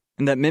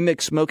 and that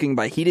mimic smoking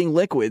by heating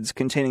liquids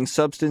containing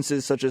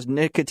substances such as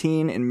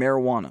nicotine and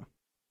marijuana.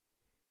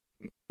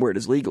 Where it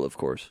is legal, of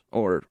course,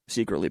 or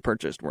secretly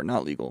purchased where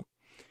not legal.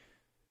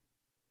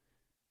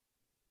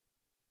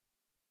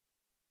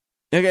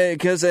 Okay,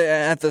 because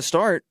at the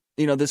start,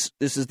 you know, this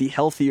is the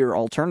healthier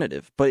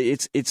alternative, but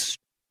it's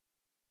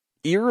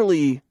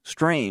eerily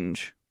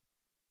strange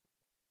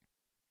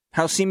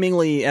how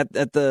seemingly at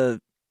the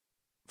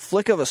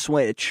flick of a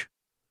switch,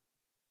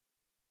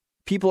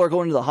 people are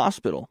going to the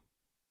hospital.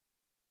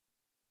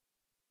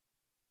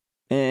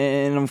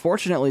 And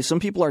unfortunately, some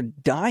people are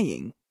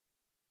dying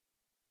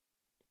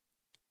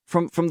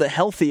from the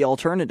healthy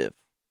alternative.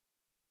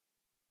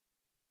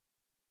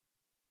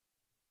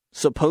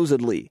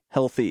 Supposedly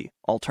healthy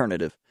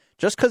alternative.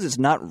 Just because it's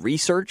not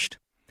researched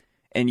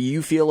and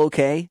you feel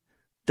okay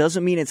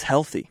doesn't mean it's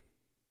healthy.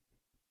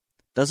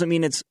 Doesn't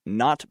mean it's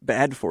not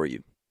bad for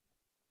you.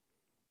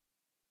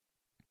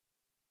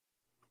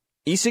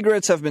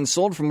 E-cigarettes have been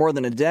sold for more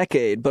than a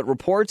decade, but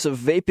reports of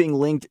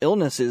vaping-linked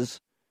illnesses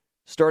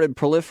started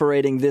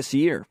proliferating this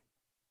year.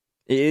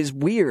 It is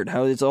weird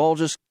how it's all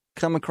just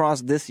come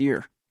across this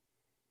year.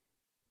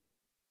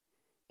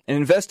 An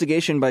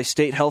investigation by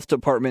state health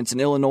departments in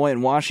Illinois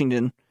and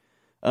Washington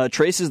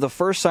traces the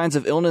first signs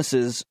of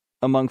illnesses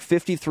among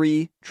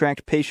 53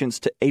 tracked patients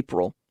to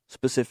April,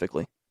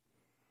 specifically.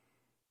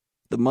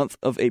 The month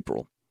of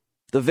April.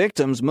 The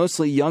victims,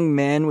 mostly young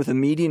men with a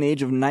median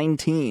age of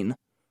 19,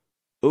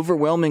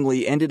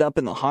 overwhelmingly ended up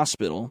in the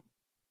hospital,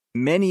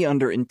 many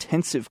under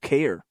intensive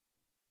care.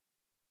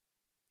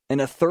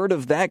 And a third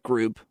of that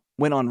group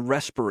went on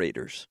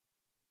respirators.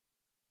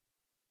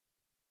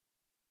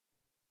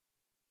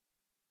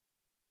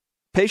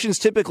 Patients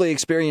typically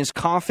experience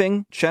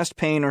coughing, chest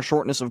pain, or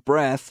shortness of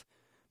breath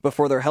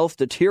before their health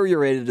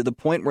deteriorated to the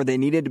point where they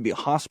needed to be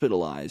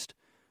hospitalized,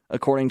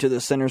 according to the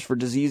Centers for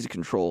Disease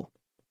Control.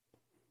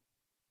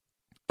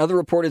 Other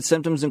reported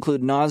symptoms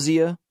include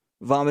nausea,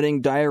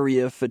 vomiting,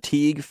 diarrhea,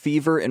 fatigue,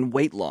 fever, and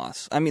weight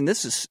loss. I mean,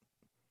 this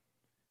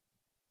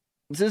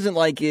isn't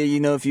like, you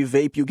know, if you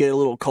vape, you get a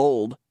little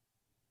cold.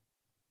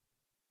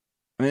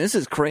 I mean, this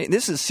is crazy.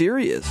 This is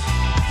serious.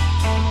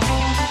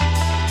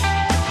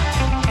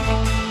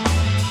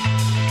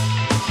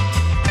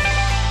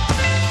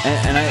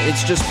 And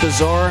it's just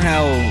bizarre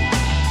how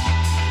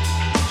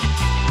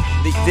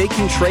they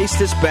can trace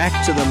this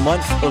back to the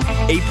month of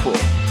April.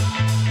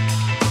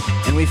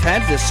 And we've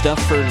had this stuff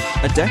for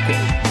a decade.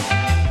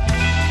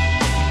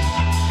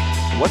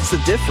 What's the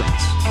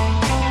difference?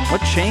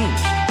 What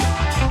changed?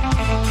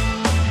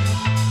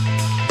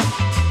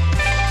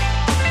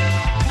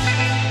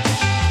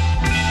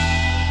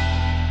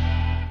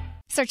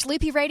 Search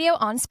Loopy Radio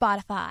on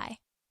Spotify.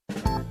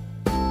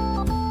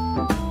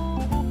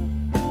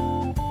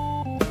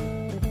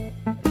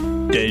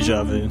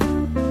 Deja vu.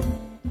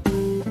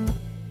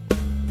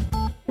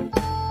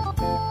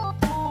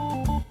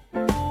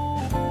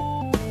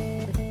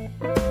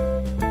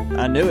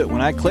 knew it.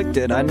 When I clicked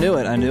it, I knew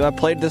it. I knew I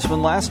played this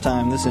one last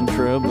time, this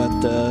intro,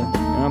 but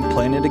I'm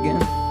playing it again.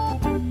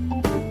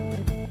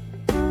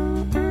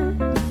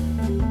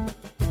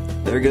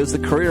 There goes the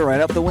career right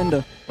out the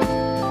window.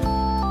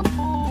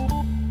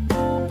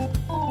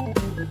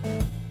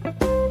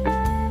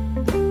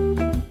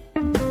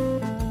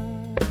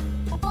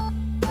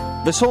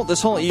 This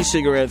whole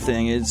e-cigarette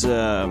thing is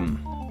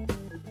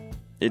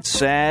it's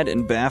sad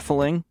and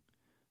baffling.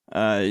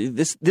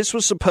 This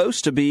was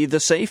supposed to be the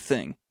safe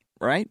thing,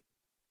 right?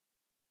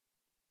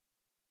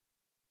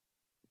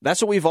 That's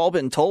what we've all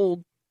been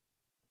told.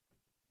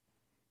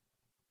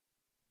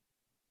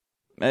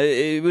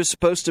 It was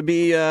supposed to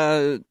be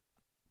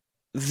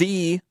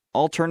the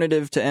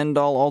alternative to end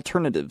all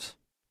alternatives.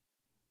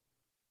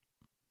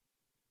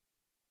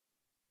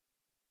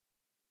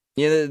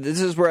 Yeah, this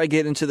is where I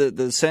get into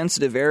the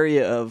sensitive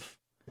area of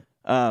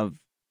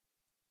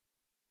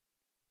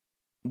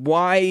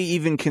why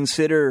even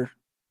consider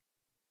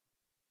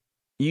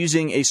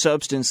using a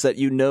substance that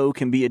you know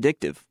can be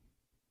addictive.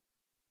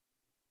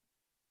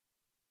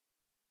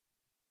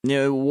 You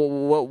know,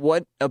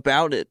 what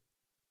about it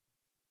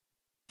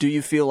do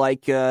you feel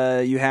like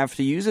you have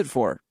to use it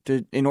for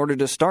in order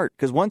to start?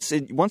 Because once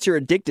you're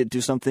addicted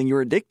to something,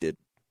 you're addicted.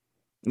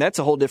 And that's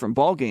a whole different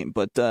ballgame.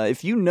 But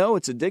if you know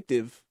it's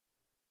addictive,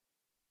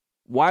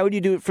 why would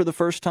you do it for the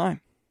first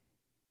time?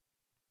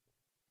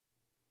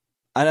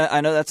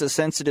 I know that's a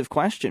sensitive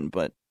question,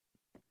 but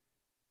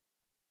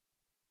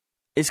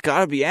it's got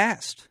to be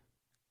asked.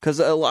 Because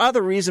a lot of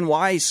the reason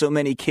why so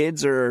many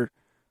kids are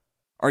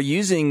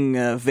using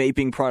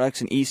vaping products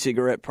and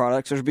e-cigarette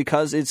products is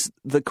because it's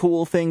the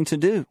cool thing to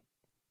do.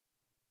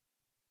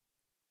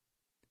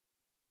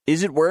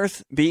 Is it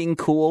worth being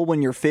cool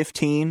when you're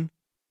 15?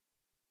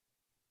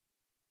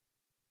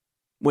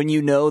 When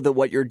you know that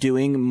what you're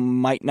doing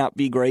might not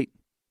be great?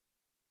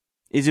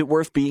 Is it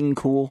worth being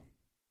cool?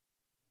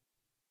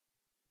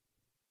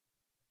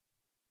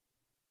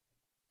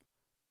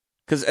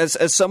 Because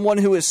as someone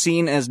who is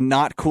seen as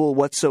not cool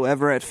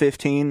whatsoever at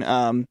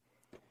 15,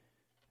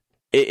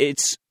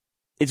 it's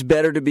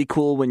better to be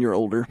cool when you're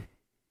older.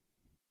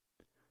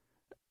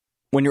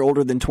 When you're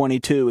older than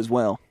 22 as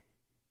well.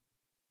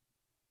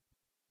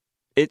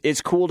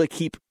 It's cool to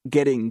keep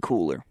getting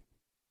cooler.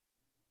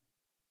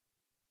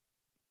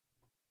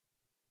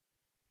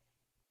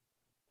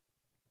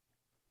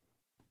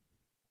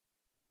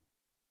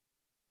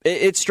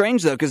 It's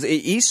strange, though, because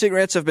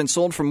e-cigarettes have been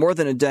sold for more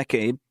than a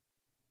decade.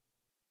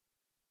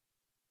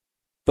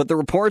 But the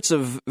reports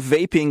of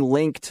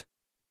vaping-linked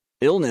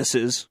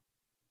illnesses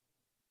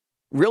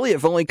really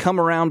have only come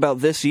around about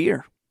this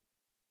year.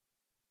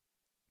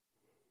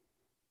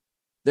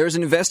 There's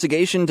an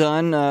investigation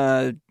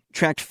done,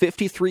 tracked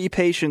 53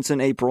 patients in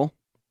April.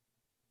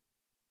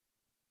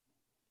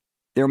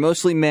 They're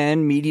mostly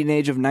men, median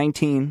age of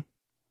 19.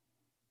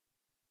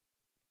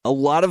 A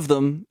lot of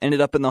them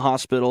ended up in the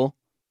hospital.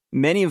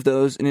 Many of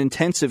those in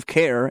intensive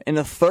care, and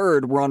a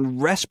third were on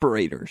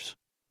respirators.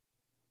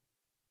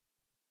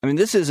 I mean,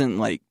 this isn't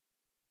like...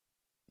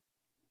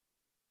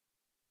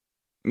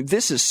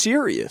 this is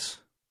serious.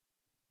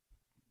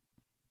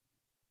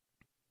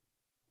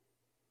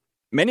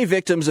 Many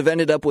victims have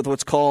ended up with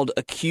what's called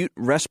acute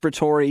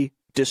respiratory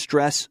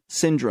distress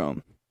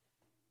syndrome.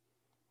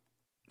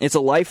 It's a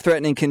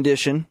life-threatening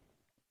condition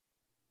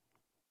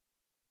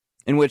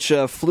in which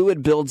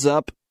fluid builds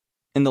up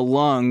in the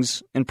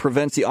lungs and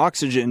prevents the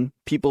oxygen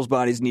people's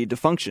bodies need to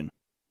function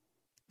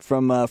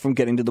from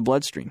getting to the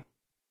bloodstream.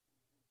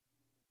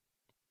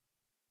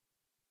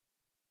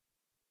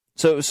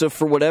 So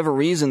for whatever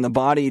reason, the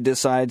body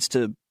decides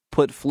to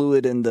put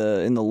fluid in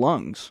the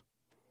lungs,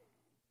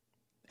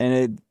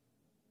 and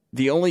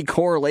the only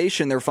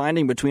correlation they're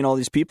finding between all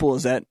these people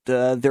is that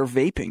they're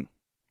vaping.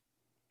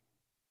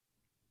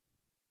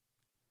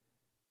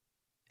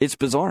 It's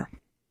bizarre.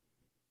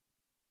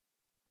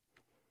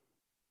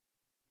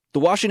 The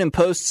Washington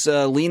Post's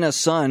Lena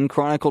Sun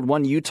chronicled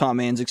one Utah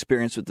man's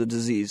experience with the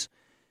disease.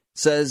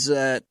 Says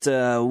that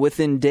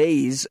within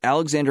days,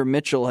 Alexander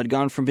Mitchell had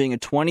gone from being a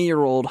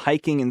 20-year-old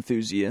hiking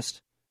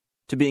enthusiast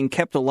to being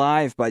kept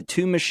alive by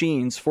two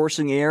machines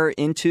forcing air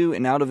into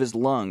and out of his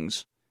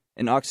lungs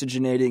and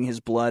oxygenating his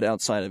blood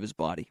outside of his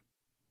body.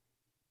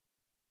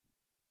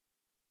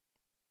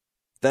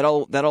 That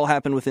all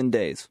happened within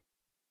days.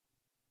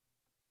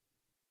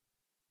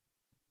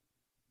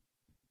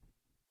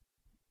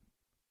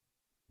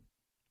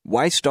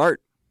 Why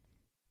start?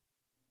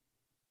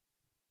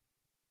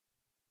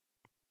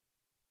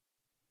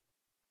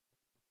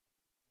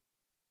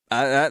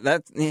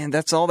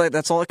 That's all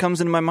that comes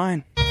into my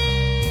mind.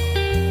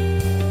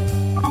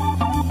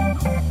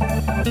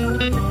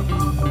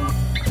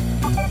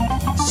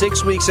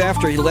 Six weeks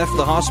after he left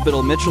the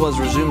hospital, Mitchell has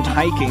resumed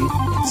hiking,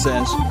 it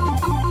says,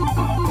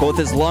 but with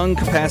his lung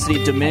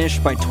capacity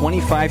diminished by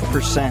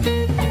 25%.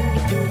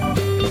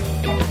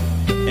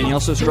 And he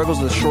also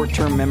struggles with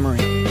short-term memory.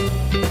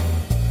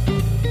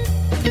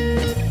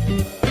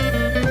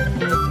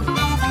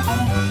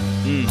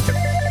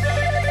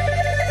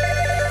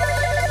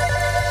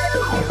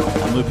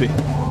 I'm Loopy.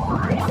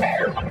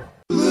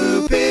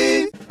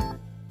 Loopy.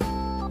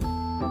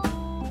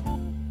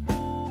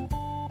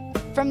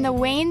 from the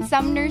Wayne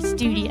Sumner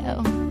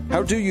Studio.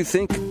 How do you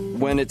think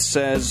when it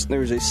says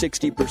there's a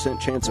 60%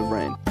 chance of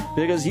rain?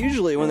 Because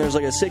usually when there's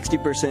like a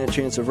 60%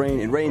 chance of rain,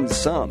 it rains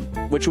some,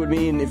 which would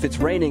mean if it's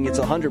raining, it's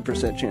a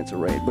 100% chance of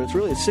rain, but it's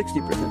really a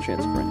 60%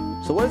 chance of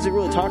rain. So what is it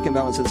really talking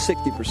about when it says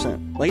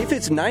 60%? Like if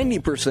it's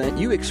 90%,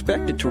 you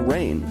expect it to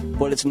rain,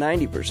 but it's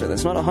 90%.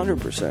 That's not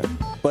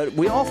 100%. But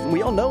we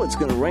all know it's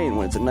going to rain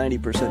when it's a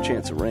 90%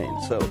 chance of rain.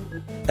 So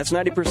that's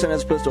 90%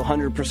 as opposed to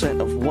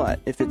 100% of what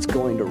if it's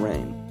going to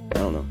rain? I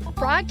don't know.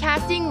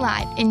 Broadcasting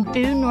live in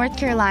Boone, North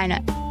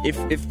Carolina.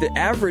 If the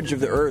average of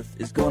the Earth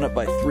is going up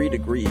by 3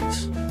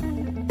 degrees,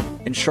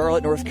 and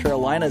Charlotte, North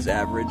Carolina's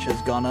average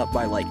has gone up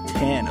by like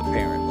 10,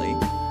 apparently,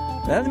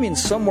 that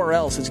means somewhere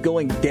else it's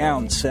going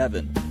down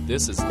 7.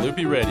 This is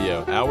Loopy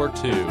Radio, Hour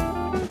 2.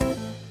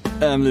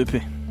 I'm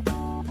Loopy.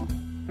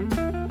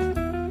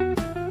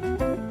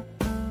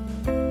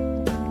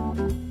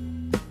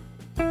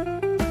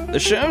 The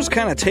show's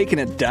kind of taking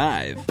a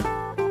dive.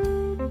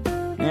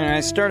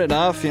 I started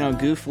off,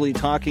 goofily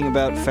talking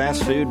about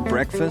fast food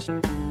breakfast.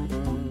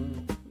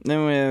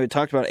 Then we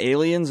talked about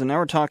aliens, and now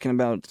we're talking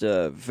about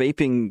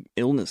vaping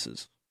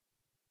illnesses.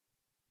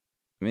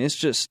 I mean, it's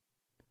just...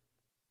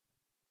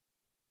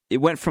 It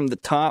went from the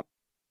top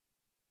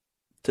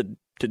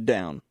to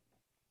down.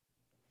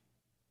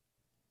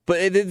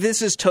 But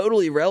this is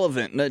totally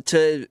relevant.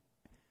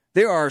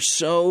 There are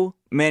so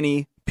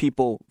many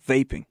people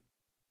vaping.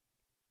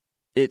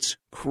 It's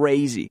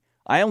crazy.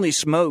 I only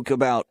smoke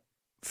about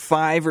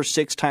 5 or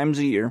 6 times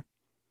a year,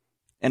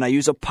 and I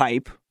use a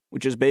pipe,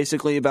 which is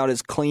basically about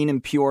as clean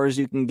and pure as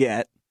you can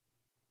get.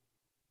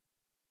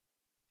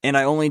 And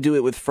I only do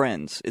it with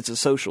friends. It's a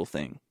social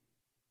thing.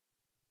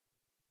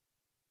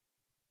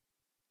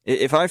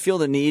 If I feel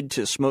the need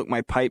to smoke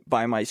my pipe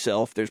by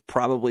myself, there's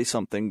probably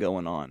something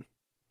going on.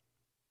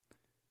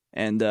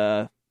 And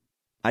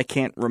I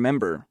can't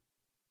remember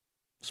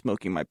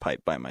smoking my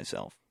pipe by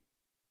myself.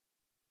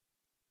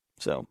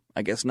 So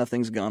I guess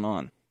nothing's gone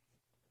on.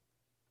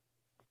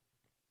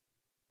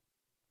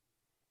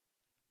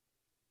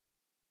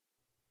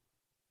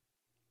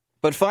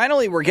 But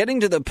finally, we're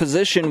getting to the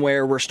position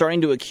where we're starting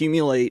to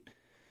accumulate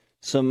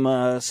some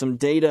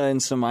data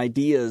and some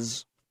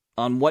ideas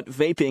on what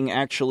vaping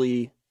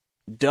actually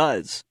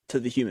does to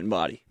the human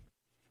body.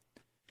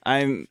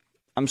 I'm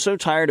so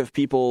tired of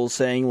people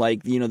saying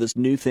like, this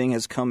new thing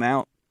has come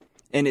out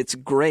and it's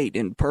great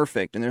and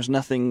perfect and there's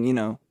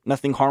nothing,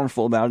 nothing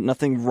harmful about it,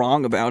 nothing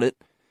wrong about it.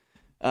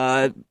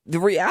 The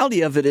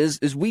reality of it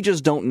is we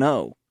just don't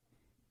know.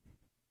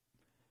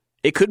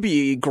 It could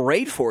be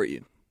great for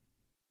you.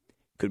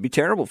 Could be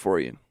terrible for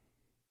you.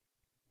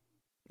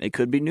 It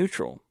could be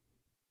neutral.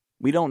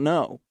 We don't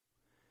know.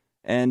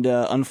 And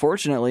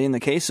unfortunately, in the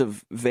case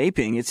of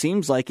vaping, it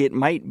seems like it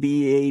might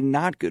be a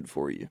not good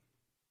for you.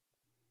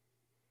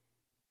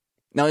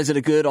 Now, is it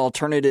a good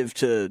alternative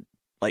to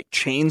like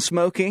chain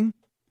smoking?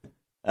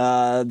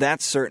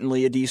 That's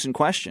certainly a decent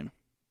question.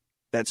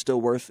 It's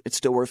still worth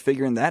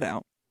figuring that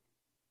out.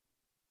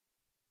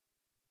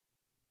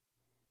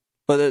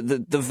 But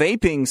the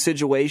vaping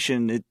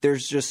situation,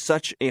 there's just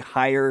such a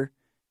higher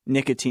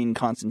nicotine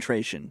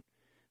concentration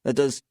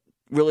that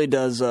really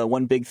does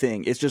one big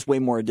thing. It's just way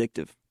more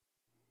addictive.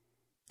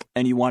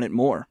 And you want it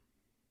more.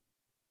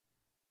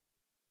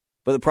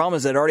 But the problem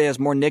is that it already has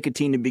more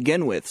nicotine to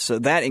begin with, so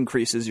that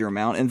increases your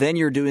amount, and then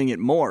you're doing it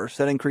more,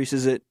 so that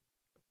increases it,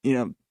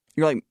 you're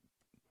like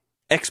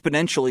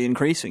exponentially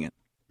increasing it.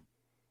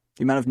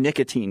 The amount of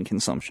nicotine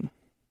consumption.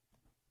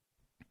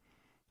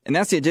 And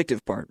that's the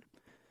addictive part.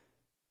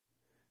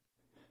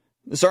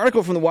 This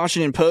article from the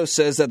Washington Post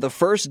says that the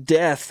first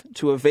death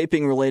to a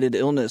vaping-related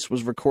illness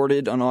was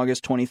recorded on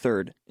August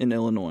 23rd in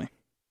Illinois.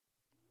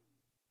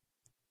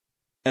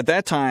 At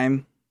that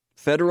time,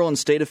 federal and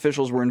state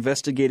officials were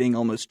investigating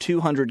almost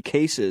 200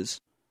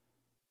 cases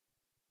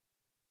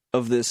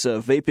of this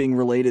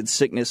vaping-related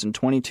sickness in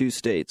 22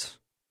 states.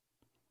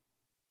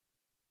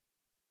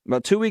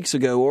 About 2 weeks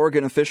ago,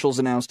 Oregon officials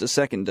announced a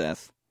second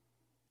death.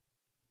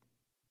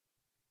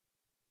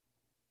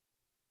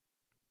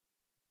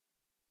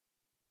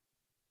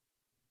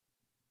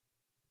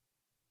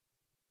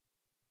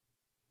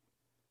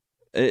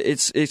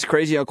 It's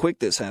crazy how quick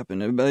this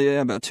happened.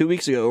 About 2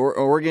 weeks ago,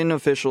 Oregon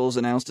officials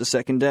announced a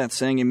second death,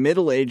 saying a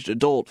middle-aged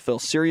adult fell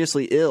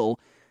seriously ill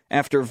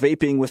after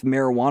vaping with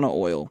marijuana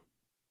oil.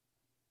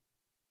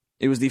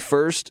 It was the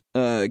first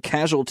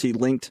casualty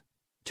linked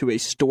to a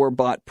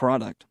store-bought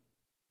product.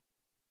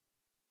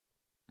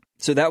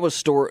 So that was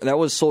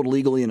sold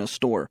legally in a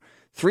store.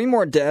 3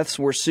 more deaths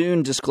were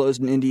soon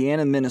disclosed in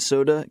Indiana,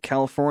 Minnesota,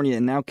 California,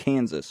 and now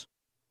Kansas.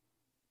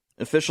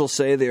 Officials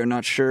say they are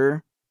not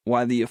sure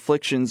why the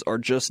afflictions are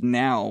just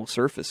now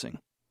surfacing.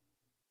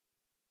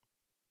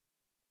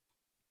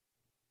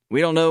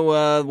 We don't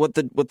know what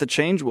the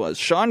change was.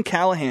 Sean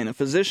Callahan, a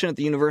physician at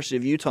the University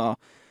of Utah,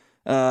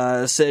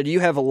 said you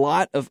have a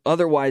lot of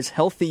otherwise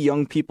healthy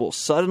young people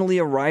suddenly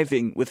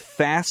arriving with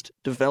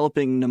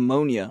fast-developing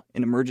pneumonia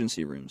in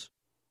emergency rooms.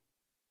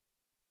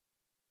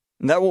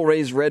 And that will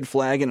raise red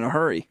flag in a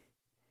hurry.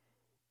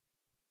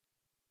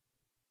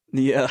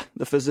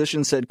 The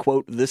physician said,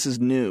 quote, "This is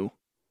new."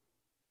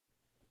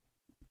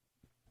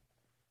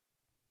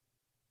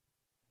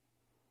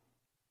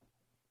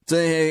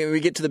 So we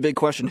get to the big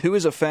question. Who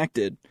is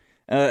affected?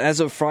 As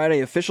of Friday,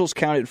 officials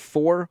counted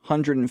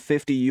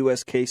 450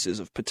 U.S. cases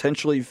of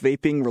potentially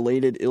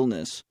vaping-related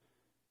illness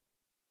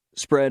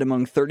spread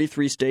among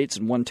 33 states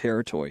and 1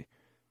 territory.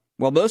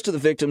 While most of the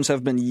victims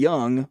have been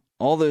young,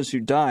 all those who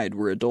died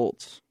were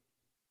adults.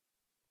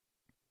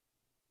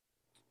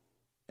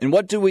 And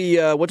what do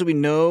we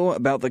know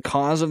about the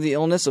cause of the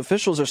illness?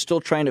 Officials are still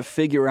trying to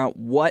figure out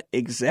what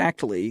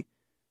exactly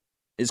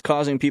is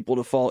causing people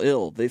to fall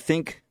ill. They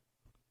think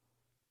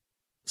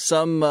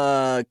some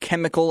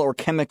chemical or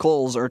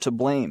chemicals are to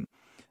blame.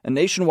 A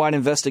nationwide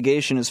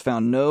investigation has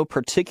found no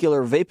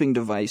particular vaping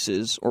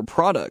devices or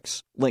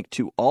products linked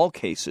to all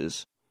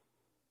cases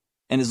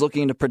and is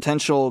looking into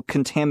potential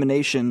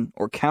contamination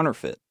or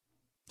counterfeit.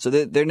 So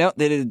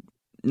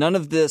none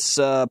of this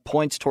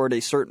points toward a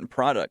certain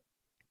product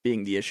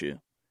being the issue.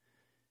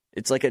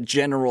 It's like a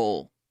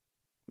general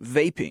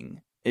vaping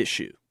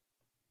issue.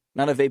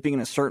 Not a vaping in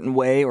a certain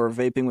way or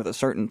vaping with a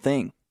certain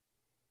thing.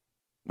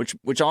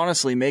 Which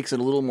honestly makes it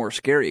a little more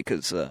scary,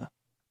 because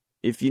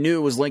if you knew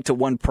it was linked to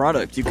one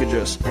product, you could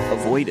just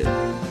avoid it.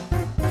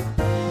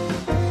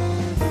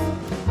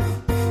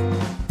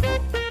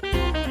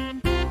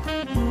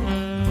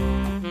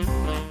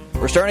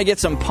 We're starting to get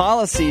some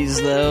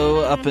policies,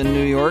 though, up in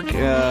New York.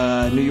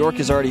 New York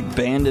has already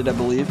banned it, I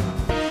believe.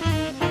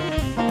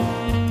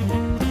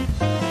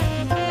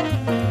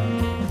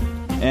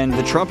 And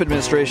the Trump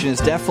administration is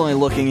definitely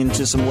looking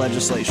into some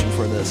legislation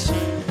for this.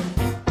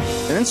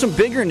 And then some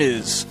bigger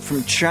news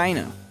from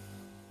China.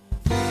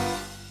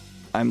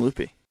 I'm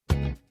Loopy.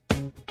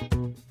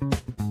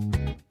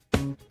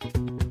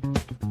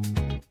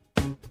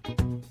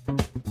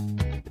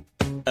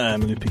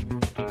 I'm Loopy.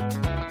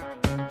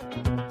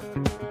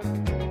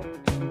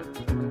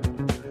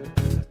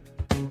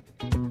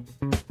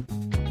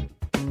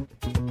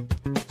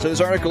 So this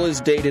article is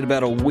dated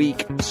about a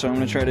week, so I'm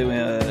going to try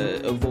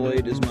to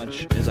avoid as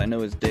much as I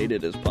know is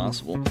dated as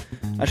possible.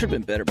 I should have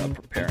been better about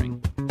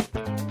preparing.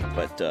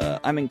 But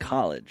I'm in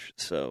college,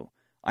 so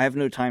I have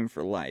no time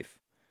for life.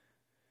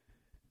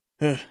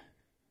 But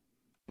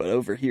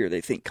over here,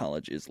 they think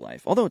college is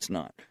life, although it's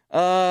not.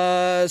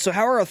 So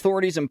how are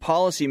authorities and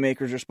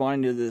policymakers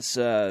responding to this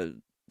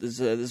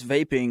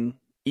vaping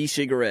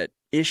e-cigarette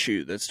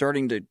issue that's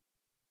starting to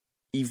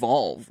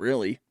evolve,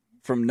 really,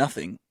 from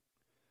nothing?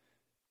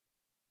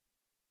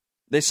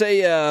 They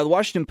say, the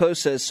Washington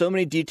Post says, so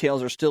many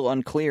details are still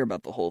unclear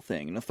about the whole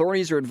thing, and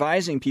authorities are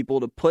advising people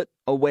to put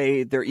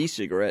away their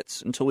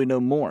e-cigarettes until we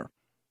know more.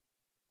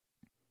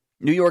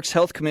 New York's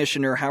Health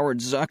Commissioner Howard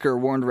Zucker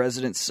warned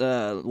residents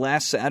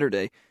last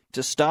Saturday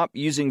to stop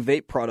using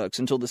vape products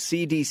until the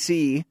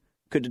CDC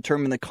could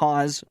determine the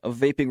cause of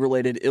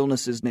vaping-related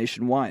illnesses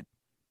nationwide.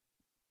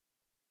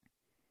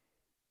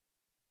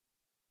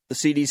 The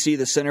CDC,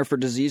 the Center for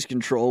Disease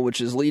Control,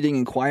 which is leading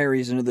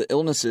inquiries into the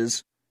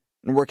illnesses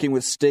and working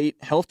with state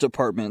health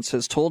departments,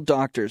 has told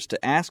doctors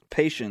to ask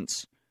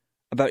patients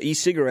about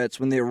e-cigarettes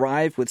when they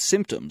arrive with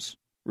symptoms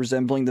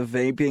resembling the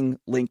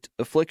vaping-linked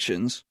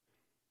afflictions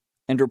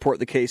and report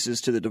the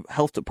cases to the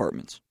health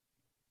departments.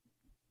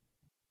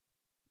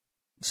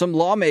 Some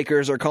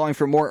lawmakers are calling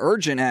for more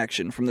urgent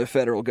action from the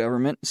federal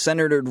government.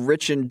 Senator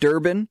Richard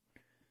Durbin,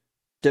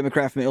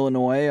 Democrat from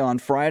Illinois, on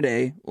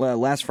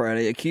last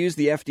Friday, accused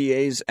the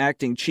FDA's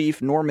acting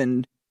chief,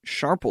 Norman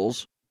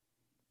Sharples,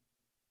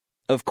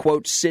 of,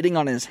 quote, sitting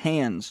on his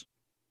hands,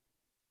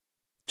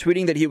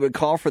 tweeting that he would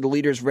call for the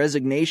leader's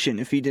resignation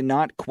if he did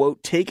not,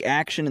 quote, take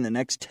action in the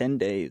next 10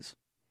 days.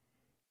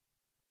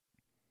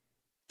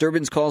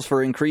 Durbin's calls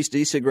for increased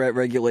e-cigarette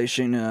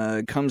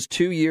regulation comes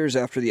 2 years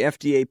after the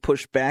FDA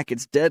pushed back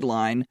its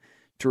deadline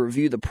to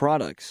review the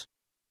products,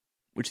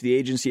 which the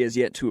agency has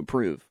yet to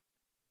approve.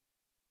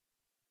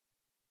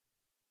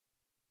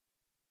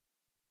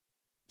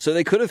 So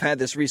they could have had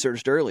this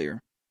researched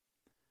earlier.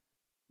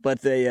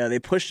 But they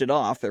pushed it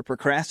off. They're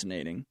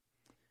procrastinating.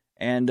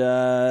 And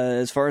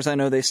as far as I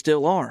know, they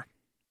still are.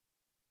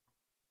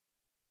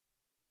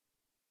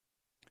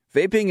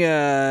 Vaping,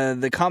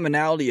 the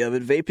commonality of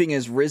it, vaping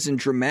has risen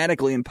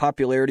dramatically in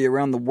popularity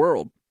around the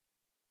world.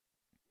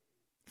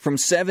 From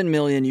 7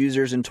 million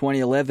users in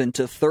 2011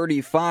 to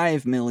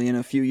 35 million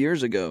a few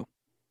years ago.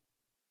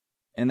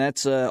 And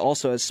that's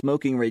also as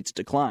smoking rates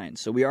decline.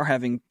 So we are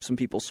having some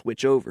people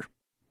switch over.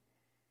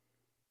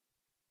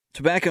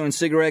 Tobacco and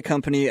cigarette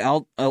company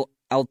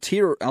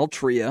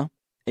Altria,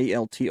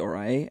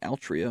 A-L-T-R-I-A,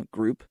 Altria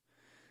Group,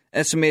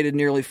 estimated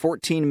nearly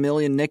 14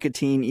 million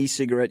nicotine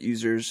e-cigarette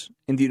users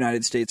in the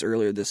United States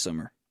earlier this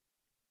summer.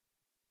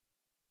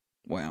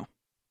 Wow.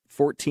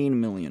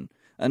 14 million.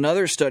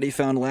 Another study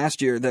found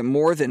last year that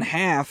more than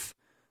half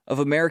of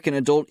American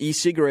adult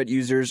e-cigarette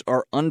users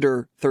are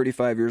under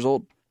 35 years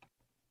old.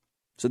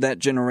 So that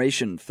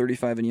generation,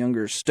 35 and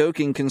younger,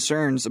 stoking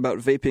concerns about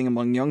vaping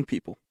among young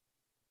people.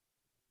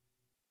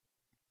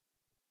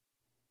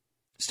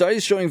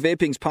 Studies showing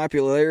vaping's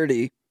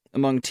popularity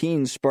among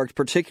teens sparked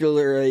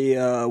particularly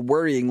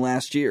worrying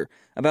last year.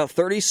 About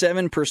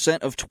 37%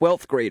 of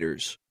 12th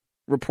graders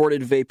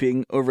reported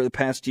vaping over the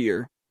past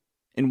year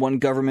in one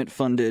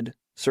government-funded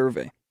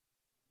survey.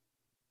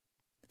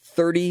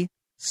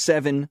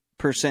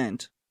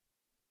 37%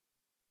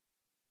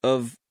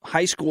 of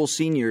high school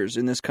seniors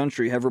in this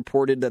country have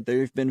reported that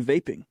they've been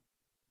vaping.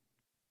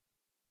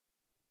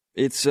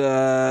 It's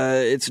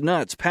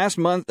nuts. Past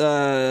month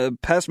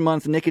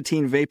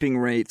nicotine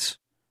vaping rates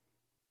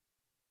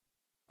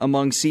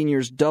among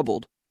seniors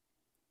doubled.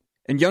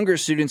 And younger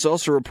students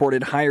also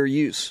reported higher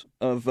use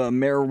of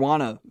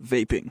marijuana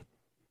vaping.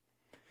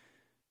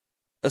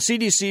 A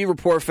CDC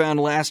report found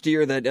last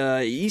year that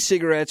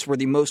e-cigarettes were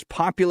the most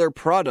popular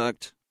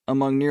product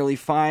among nearly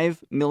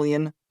 5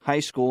 million high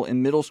school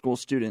and middle school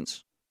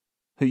students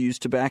who use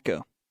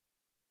tobacco.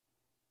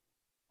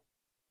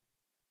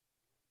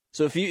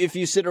 So if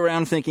you sit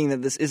around thinking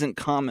that this isn't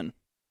common,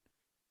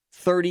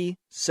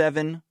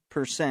 37%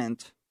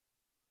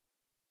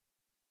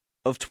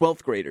 of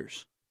 12th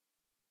graders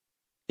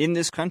in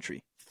this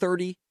country,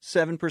 37%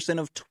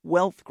 of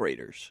 12th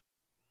graders.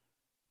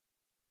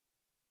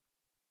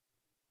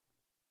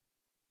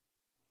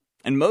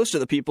 And most of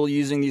the people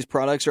using these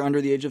products are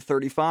under the age of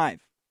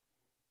 35.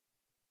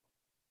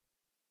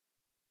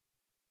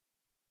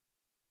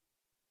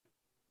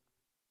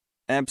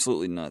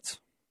 Absolutely nuts.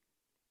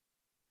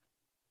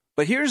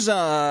 But here's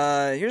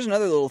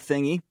another little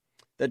thingy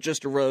that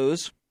just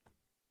arose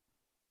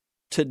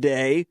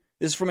today.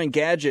 This is from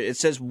Engadget. It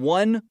says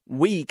 1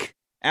 week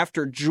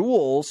after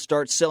Juul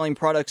starts selling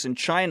products in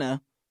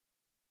China,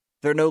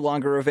 they're no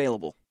longer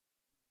available.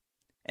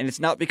 And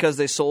it's not because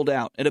they sold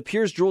out. It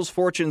appears Juul's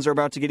fortunes are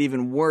about to get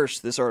even worse,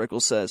 this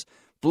article says.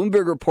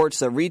 Bloomberg reports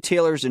that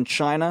retailers in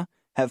China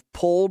have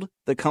pulled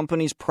the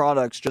company's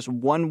products just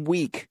 1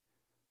 week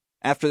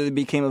after they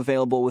became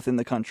available within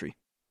the country.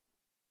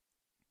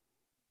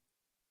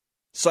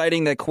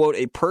 Citing that, quote,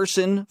 a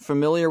person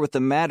familiar with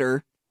the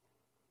matter,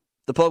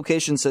 the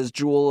publication says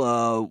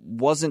Juul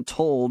wasn't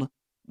told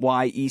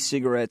why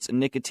e-cigarettes and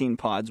nicotine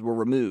pods were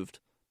removed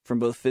from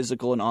both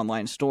physical and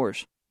online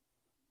stores.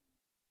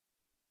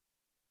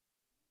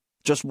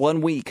 Just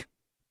 1 week,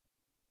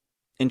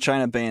 and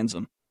China bans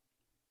them.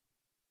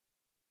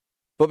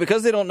 But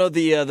because they don't know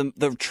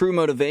the true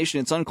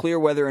motivation, it's unclear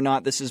whether or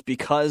not this is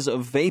because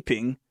of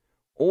vaping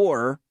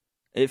or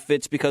if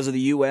it's because of the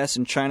U.S.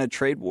 and China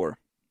trade war.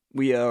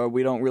 We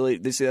don't really.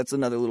 They say that's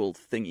another little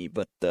thingy,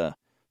 but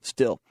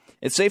still,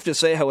 it's safe to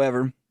say,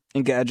 however,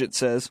 Engadget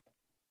says,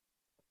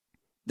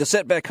 the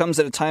setback comes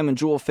at a time when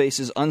Juul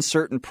faces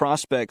uncertain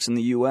prospects in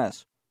the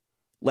U.S.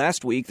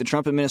 Last week, the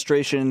Trump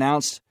administration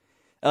announced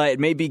it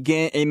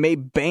may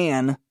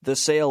ban the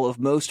sale of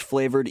most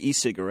flavored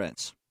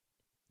e-cigarettes.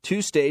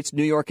 2 states,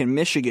 New York and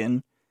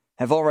Michigan,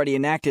 have already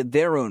enacted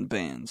their own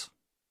bans.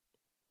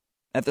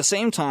 At the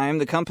same time,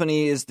 the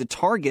company is the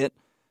target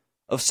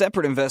of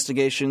separate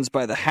investigations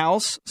by the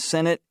House,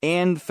 Senate,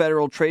 and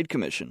Federal Trade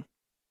Commission.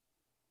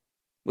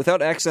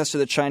 Without access to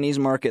the Chinese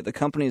market, the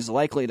company is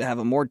likely to have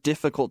a more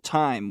difficult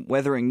time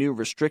weathering new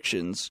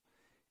restrictions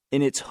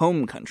in its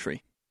home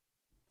country.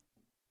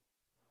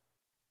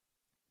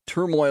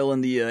 Turmoil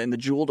in the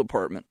Juul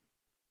department.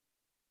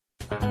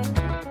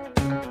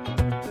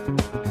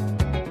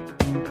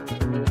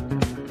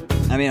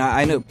 I mean,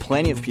 I know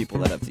plenty of people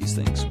that have these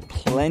things.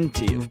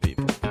 Plenty of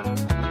people.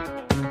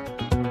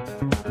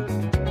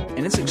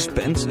 And it's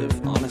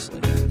expensive,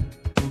 honestly.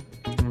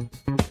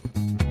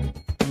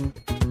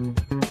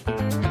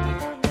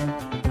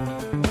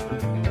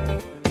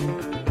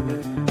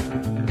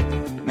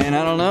 Man,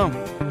 I don't know.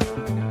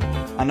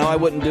 I know I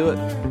wouldn't do it.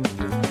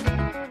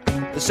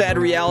 The sad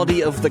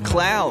reality of the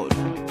cloud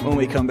when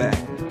we come back.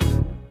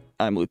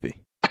 I'm Loopy.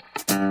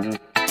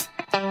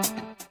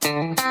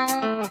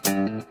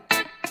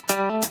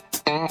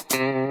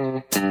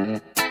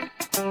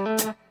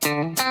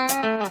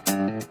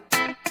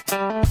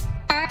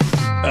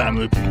 I'm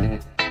Loopy.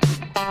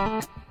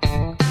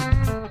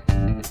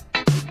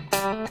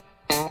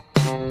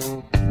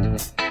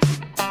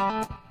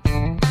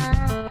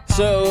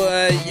 So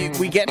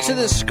we get to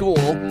this school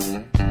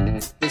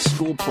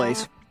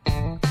place,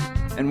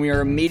 and we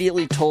are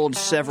immediately told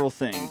several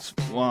things.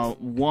 Well,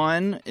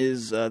 one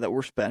is that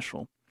we're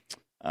special,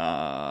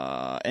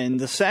 and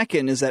the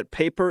second is that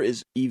paper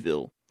is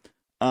evil.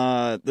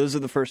 Those are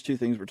the first 2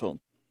 things we're told.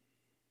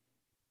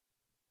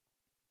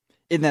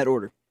 In that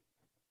order.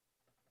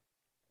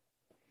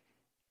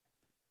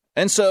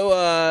 And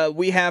so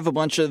we have a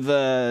bunch of,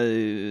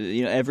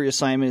 every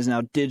assignment is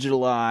now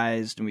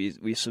digitalized,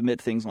 and we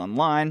submit things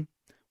online,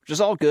 which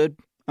is all good.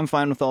 I'm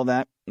fine with all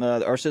that.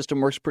 Our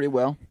system works pretty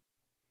well.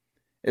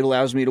 It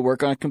allows me to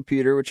work on a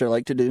computer, which I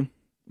like to do.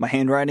 My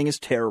handwriting is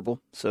terrible,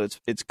 so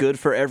it's good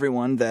for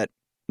everyone that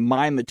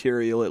my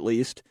material, at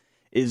least,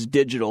 is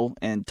digital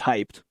and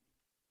typed.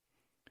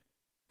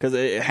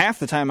 Because half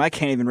the time I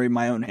can't even read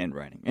my own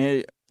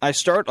handwriting. I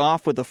start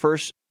off with the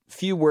first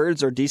few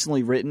words are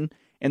decently written,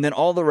 and then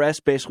all the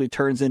rest basically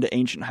turns into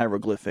ancient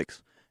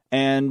hieroglyphics.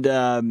 And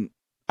I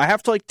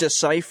have to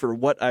decipher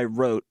what I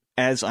wrote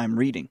as I'm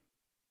reading.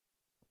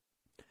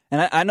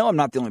 And I know I'm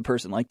not the only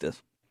person like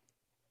this.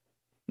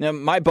 Now,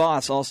 my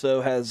boss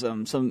also has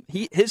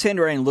his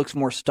handwriting looks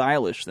more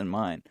stylish than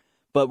mine,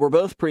 but we're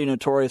both pretty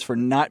notorious for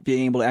not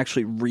being able to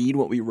actually read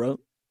what we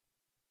wrote.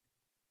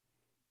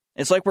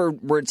 It's like we're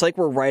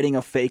writing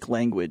a fake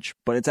language,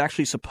 but it's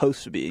actually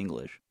supposed to be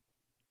English.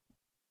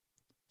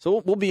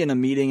 So we'll be in a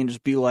meeting and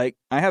just be like,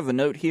 I have a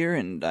note here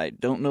and I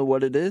don't know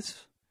what it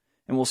is.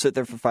 And we'll sit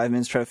there for 5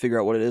 minutes, try to figure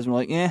out what it is. And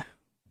we're like,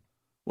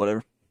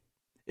 whatever.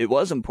 It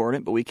was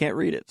important, but we can't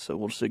read it, so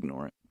we'll just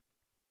ignore it.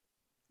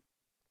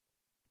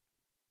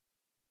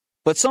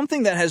 But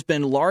something that has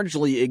been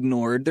largely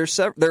ignored, there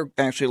are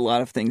actually a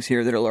lot of things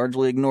here that are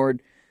largely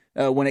ignored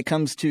when it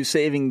comes to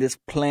saving this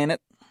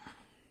planet.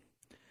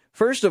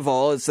 First of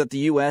all, it's that the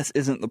U.S.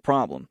 isn't the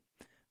problem,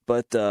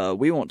 but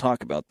we won't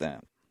talk about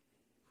that.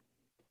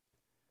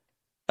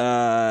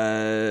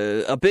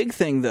 A big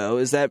thing, though,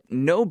 is that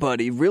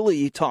nobody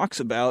really talks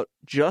about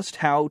just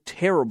how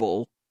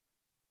terrible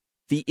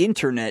the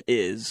internet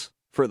is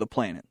for the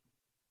planet.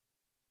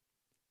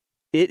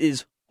 It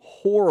is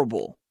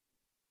horrible.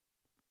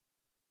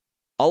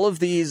 All of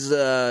these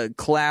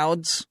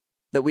clouds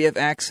that we have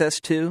access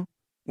to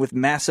with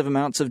massive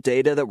amounts of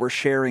data that we're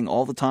sharing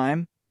all the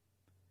time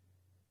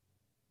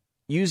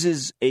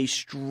uses a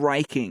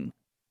striking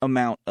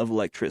amount of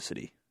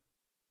electricity.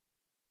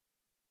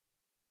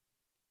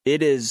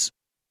 It is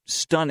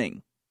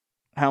stunning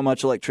how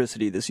much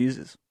electricity this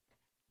uses.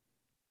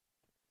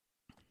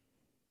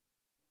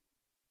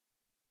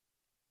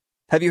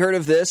 Have you heard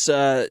of this?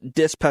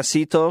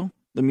 Despacito,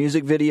 the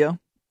music video?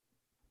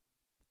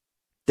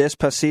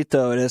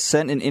 Despacito, it has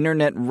set an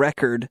internet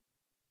record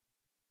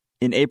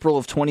in April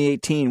of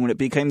 2018 when it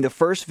became the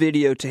first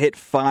video to hit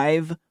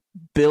 5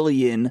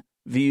 billion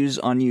views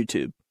on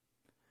YouTube.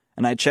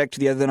 And I checked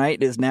the other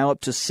night, it is now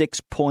up to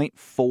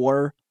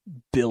 6.4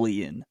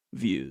 billion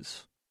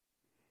views.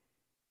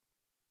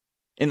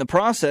 In the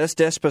process,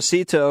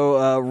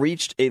 Despacito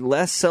reached a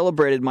less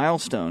celebrated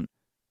milestone.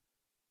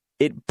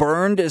 It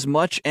burned as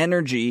much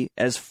energy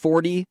as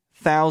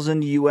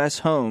 40,000 U.S.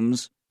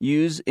 homes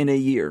use in a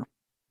year.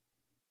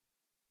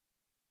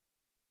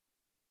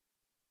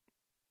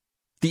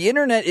 The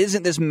internet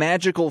isn't this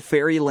magical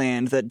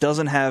fairyland that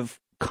doesn't have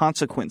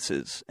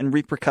consequences and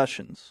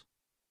repercussions.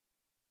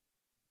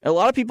 A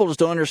lot of people just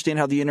don't understand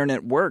how the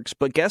internet works,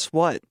 but guess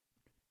what?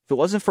 If it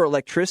wasn't for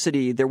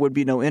electricity, there would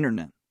be no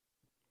internet.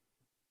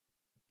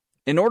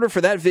 In order for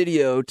that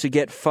video to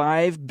get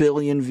 5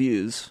 billion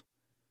views,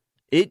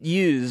 it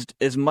used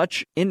as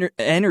much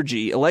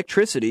energy,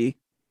 electricity,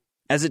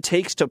 as it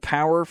takes to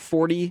power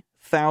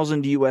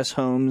 40,000 U.S.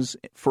 homes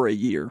for a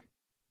year.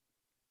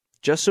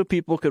 Just so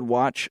people could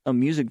watch a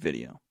music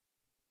video.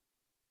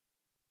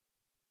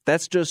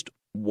 That's just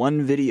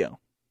one video.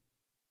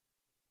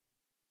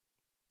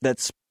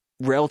 That's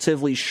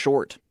relatively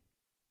short.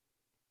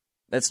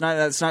 That's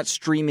not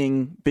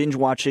streaming, binge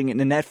watching in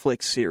a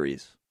Netflix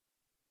series.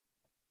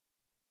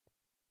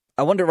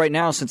 I wonder right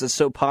now, since it's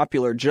so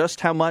popular,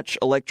 just how much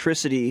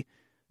electricity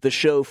the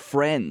show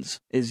Friends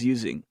is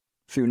using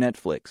through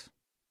Netflix.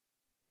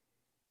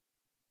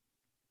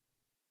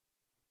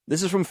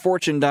 This is from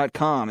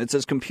Fortune.com. It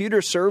says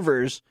computer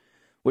servers,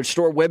 which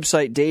store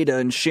website data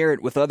and share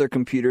it with other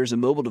computers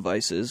and mobile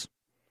devices,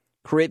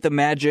 create the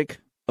magic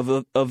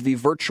of the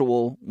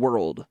virtual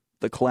world,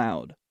 the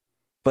cloud.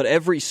 But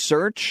every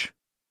search,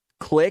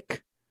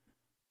 click,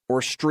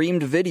 or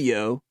streamed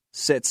video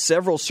sets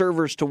several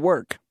servers to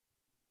work.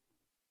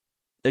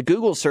 A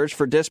Google search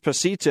for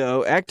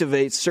Despacito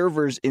activates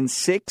servers in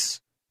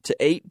 6 to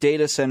 8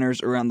 data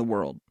centers around the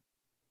world,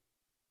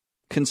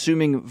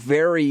 consuming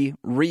very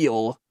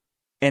real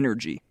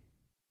energy.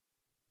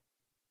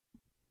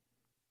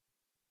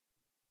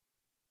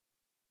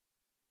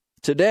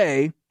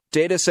 Today,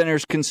 data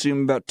centers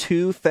consume about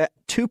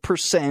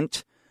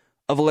 2%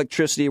 of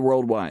electricity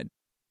worldwide.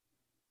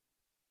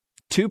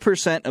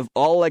 2% of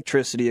all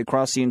electricity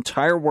across the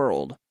entire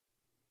world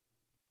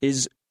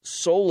is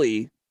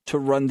solely to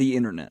run the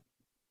internet.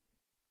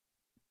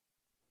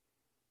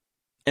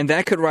 And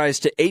that could rise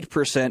to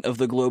 8% of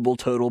the global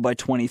total by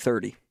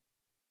 2030.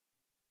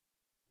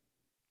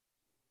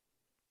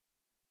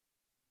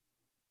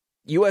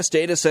 U.S.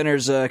 data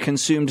centers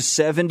consumed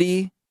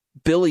 70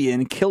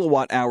 billion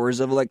kilowatt hours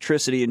of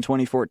electricity in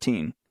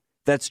 2014.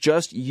 That's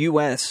just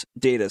U.S.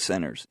 data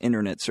centers,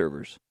 internet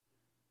servers.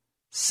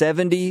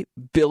 70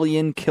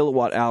 billion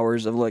kilowatt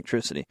hours of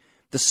electricity.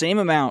 The same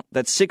amount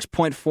that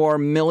 6.4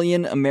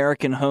 million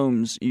American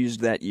homes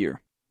used that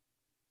year.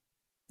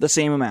 The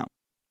same amount.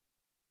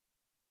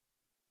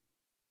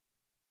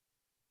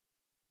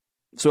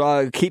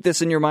 So keep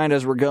this in your mind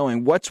as we're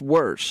going. What's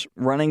worse,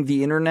 running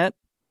the internet,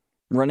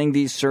 running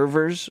these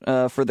servers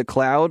for the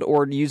cloud,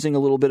 or using a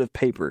little bit of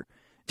paper?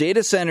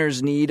 Data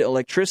centers need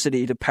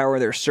electricity to power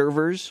their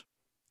servers,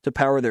 to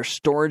power their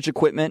storage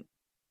equipment,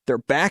 their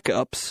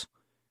backups,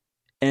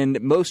 and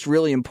most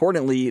really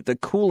importantly, the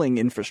cooling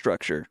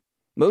infrastructure.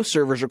 Most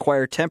servers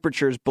require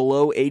temperatures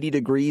below 80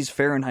 degrees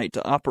Fahrenheit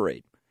to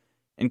operate,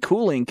 and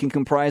cooling can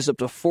comprise up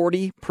to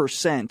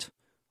 40%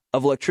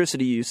 of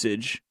electricity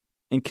usage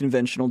in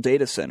conventional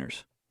data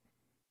centers.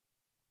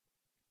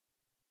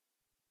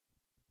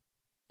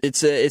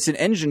 It's an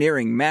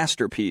engineering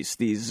masterpiece,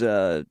 these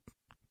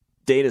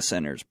data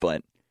centers,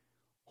 but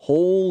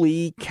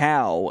holy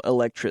cow,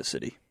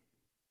 electricity.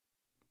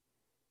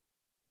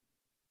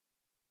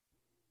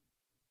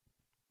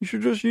 You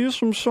should just use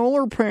some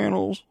solar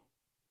panels.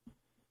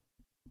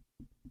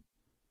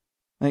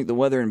 I think the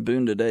weather in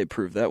Boone today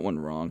proved that one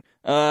wrong.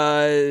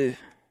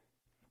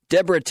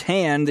 Deborah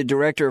Tan, the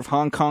director of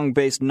Hong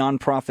Kong-based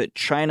nonprofit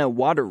China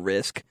Water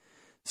Risk,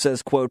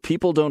 says, quote,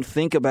 people don't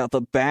think about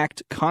the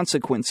backed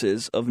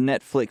consequences of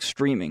Netflix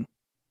streaming.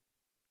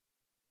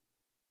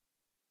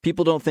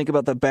 People don't think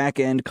about the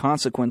back-end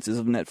consequences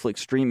of Netflix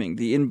streaming.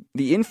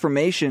 The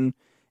information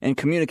and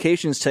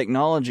communications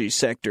technology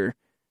sector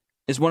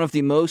is one of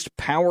the most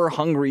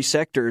power-hungry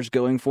sectors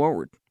going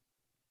forward.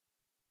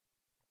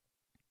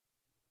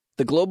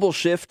 The global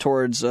shift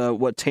towards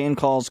what Tan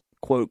calls,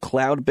 quote,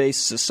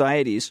 cloud-based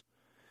societies,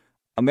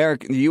 the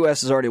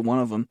U.S. is already one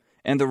of them,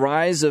 and the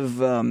rise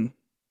of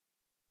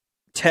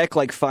tech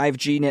like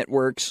 5G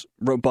networks,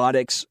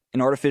 robotics,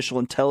 and artificial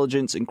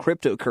intelligence and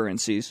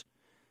cryptocurrencies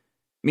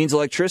means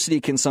electricity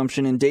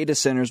consumption in data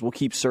centers will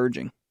keep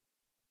surging.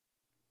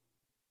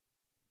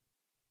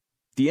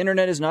 The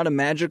internet is not a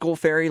magical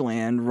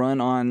fairyland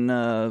run on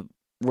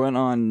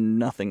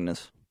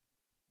nothingness.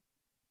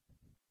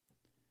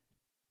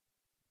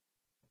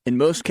 In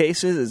most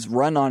cases, it's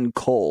run on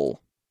coal.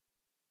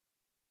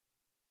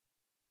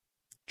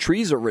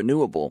 Trees are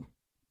renewable.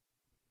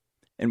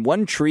 And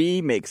one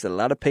tree makes a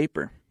lot of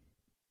paper.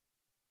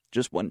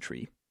 Just one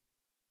tree.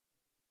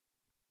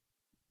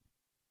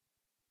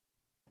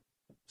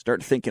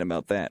 Start thinking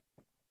about that.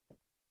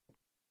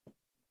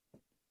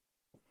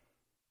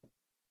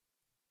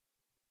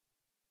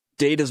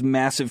 Data's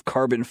massive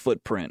carbon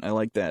footprint. I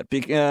like that.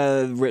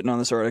 Written on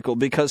this article.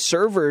 Because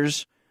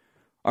servers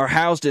are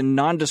housed in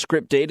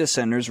nondescript data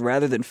centers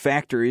rather than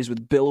factories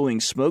with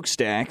billowing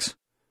smokestacks,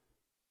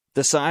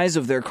 the size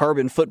of their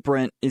carbon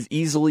footprint is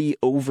easily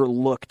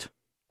overlooked.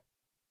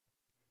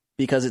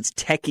 Because it's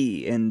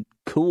techie and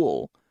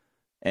cool,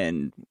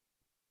 and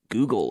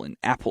Google and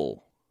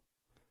Apple,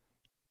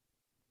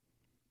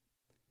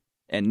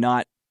 and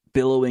not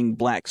billowing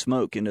black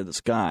smoke into the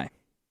sky.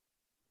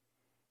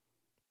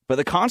 But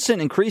the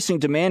constant increasing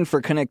demand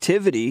for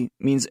connectivity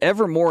means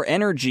ever more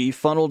energy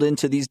funneled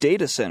into these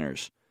data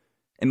centers,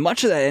 and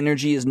much of that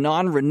energy is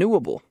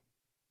non-renewable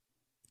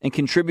and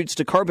contributes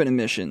to carbon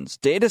emissions.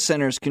 Data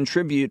centers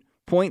contribute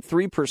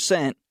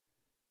 0.3%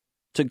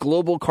 to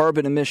global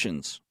carbon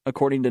emissions,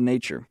 according to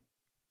Nature.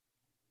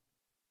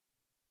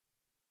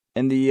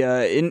 And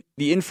the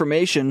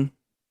information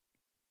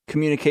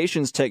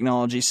communications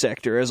technology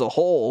sector as a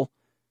whole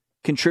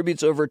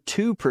contributes over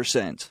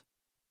 2%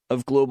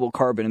 of global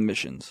carbon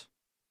emissions.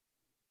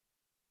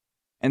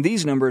 And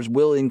these numbers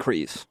will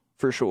increase,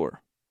 for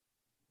sure.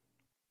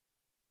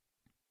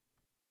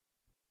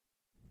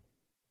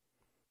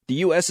 The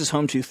U.S. is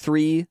home to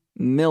 3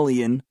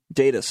 million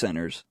data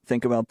centers.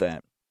 Think about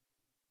that.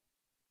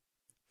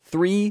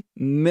 3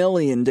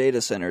 million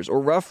data centers, or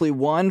roughly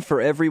one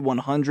for every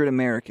 100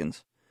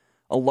 Americans.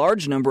 A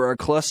large number are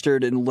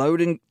clustered in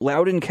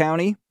Loudoun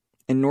County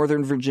in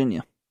Northern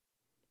Virginia.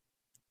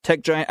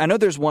 I know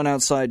there's one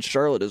outside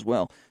Charlotte as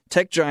well.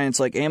 Tech giants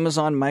like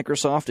Amazon,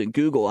 Microsoft, and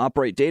Google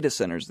operate data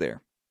centers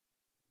there.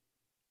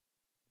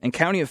 And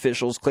county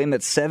officials claim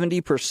that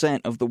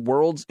 70% of the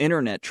world's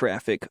internet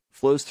traffic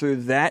flows through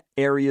that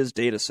area's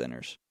data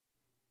centers.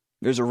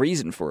 There's a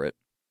reason for it.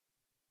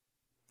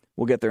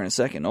 We'll get there in a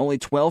second. Only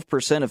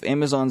 12% of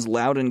Amazon's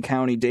Loudoun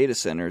County data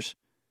centers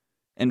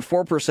and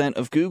 4%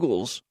 of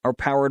Google's are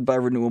powered by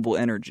renewable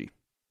energy.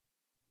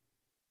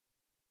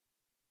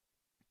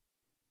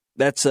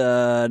 That's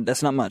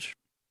not much.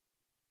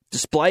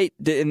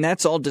 And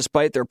that's all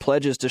despite their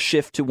pledges to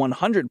shift to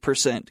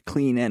 100%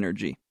 clean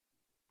energy.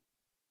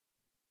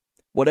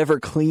 Whatever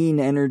clean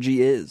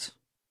energy is.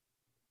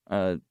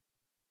 You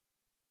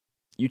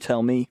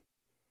tell me.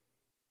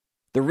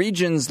 The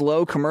region's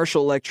low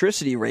commercial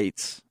electricity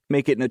rates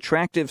make it an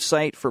attractive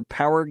site for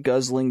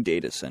power-guzzling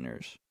data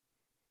centers.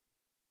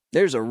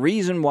 There's a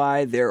reason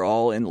why they're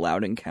all in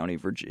Loudoun County,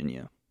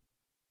 Virginia.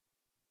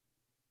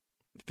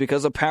 It's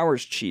because the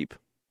power's cheap.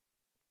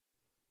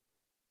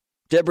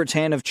 Deborah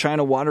Tan of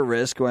China Water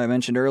Risk, who I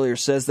mentioned earlier,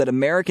 says that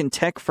American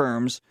tech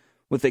firms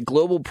with a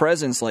global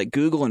presence like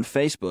Google and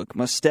Facebook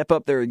must step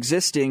up their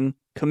existing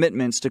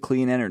commitments to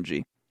clean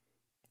energy,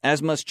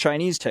 as must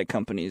Chinese tech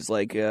companies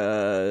like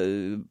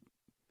the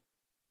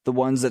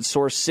ones that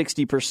source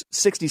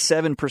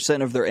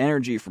 67% of their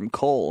energy from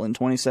coal in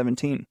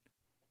 2017.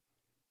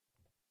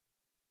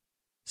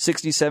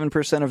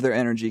 67% of their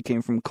energy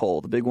came from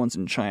coal, the big ones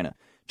in China.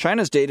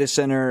 China's data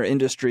center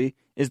industry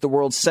is the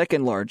world's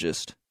second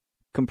largest,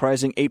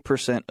 comprising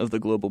 8% of the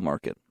global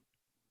market.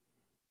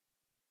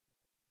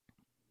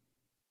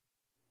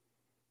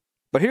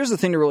 But here's the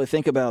thing to really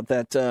think about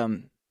that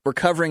we're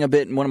covering a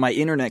bit in one of my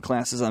internet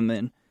classes I'm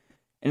in,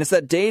 and it's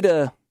that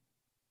data,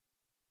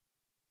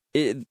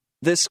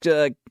 this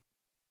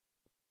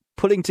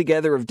putting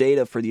together of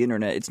data for the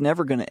internet, it's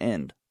never going to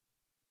end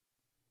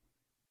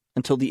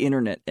until the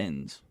internet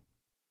ends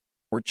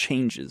or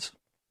changes.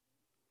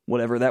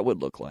 whatever that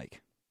would look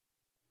like.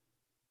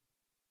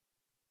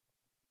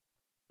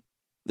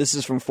 This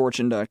is from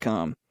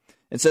Fortune.com.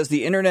 It says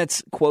the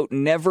internet's, quote,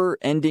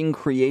 never-ending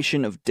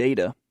creation of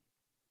data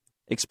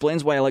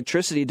explains why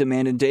electricity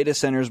demand in data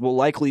centers will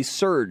likely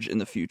surge in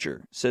the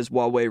future, says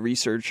Huawei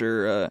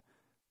researcher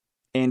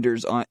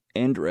Anders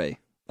Andre.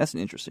 That's an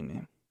interesting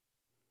name.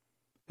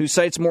 Who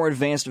cites more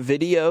advanced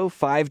video,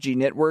 5G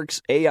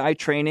networks, AI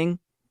training,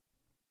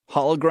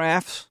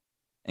 holographs,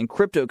 and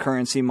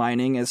cryptocurrency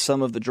mining as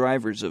some of the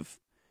drivers of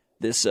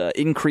this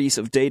increase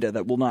of data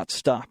that will not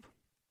stop.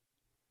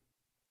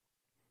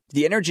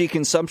 The energy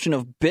consumption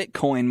of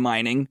Bitcoin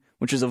mining,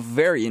 which is a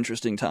very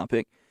interesting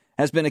topic,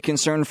 has been a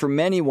concern for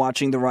many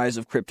watching the rise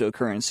of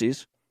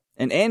cryptocurrencies,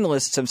 and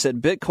analysts have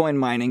said Bitcoin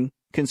mining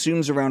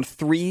consumes around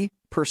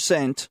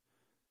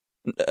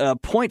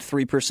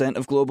 0.3%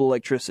 of global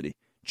electricity.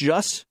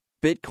 Just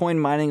Bitcoin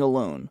mining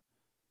alone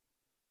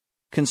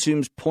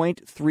consumes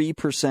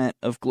 0.3%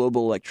 of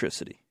global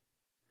electricity.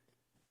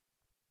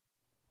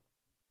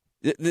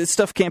 This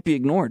stuff can't be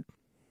ignored.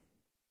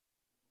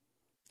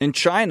 In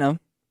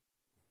China,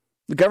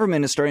 the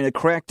government is starting to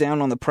crack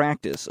down on the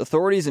practice.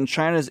 Authorities in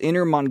China's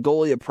Inner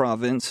Mongolia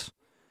province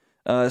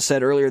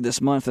said earlier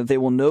this month that they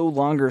will no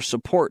longer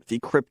support the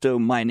crypto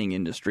mining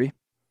industry,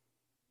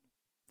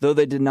 though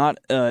they did not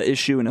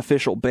issue an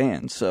official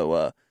ban.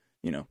 So,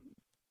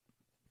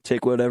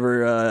 take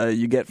whatever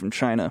you get from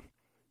China.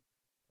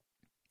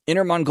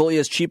 Inner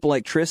Mongolia's cheap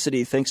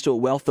electricity, thanks to a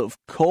wealth of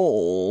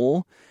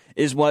coal,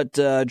 is what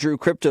drew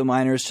crypto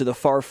miners to the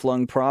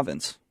far-flung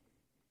province.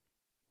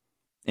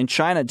 In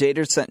China,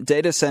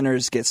 data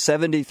centers get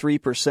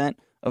 73%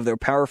 of their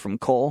power from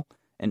coal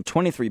and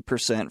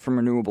 23% from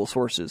renewable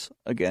sources.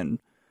 Again,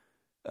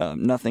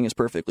 nothing is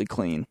perfectly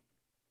clean.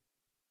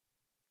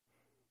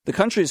 The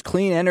country's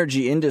clean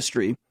energy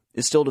industry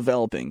is still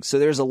developing, so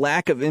there's a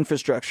lack of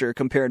infrastructure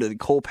compared to the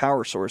coal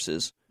power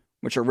sources,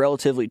 which are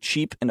relatively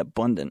cheap and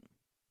abundant.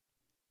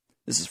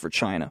 This is for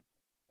China.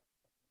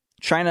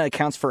 China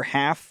accounts for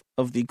half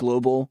of the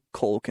global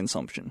coal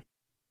consumption.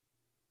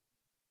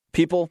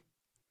 People,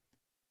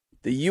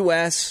 the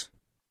U.S.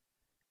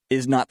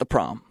 is not the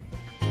problem.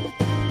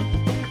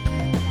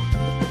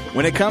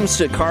 When it comes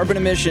to carbon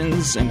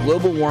emissions and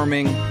global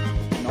warming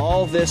and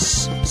all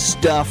this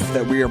stuff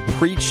that we are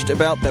preached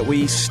about, that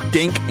we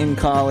stink in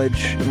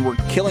college and we're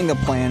killing the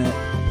planet,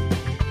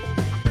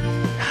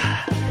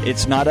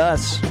 it's not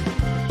us.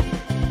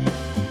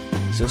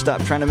 So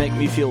stop trying to make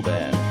me feel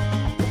bad.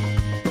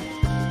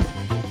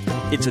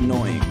 It's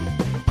annoying.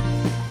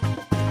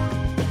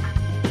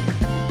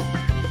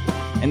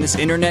 And this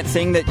internet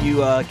thing that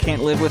you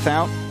can't live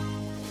without,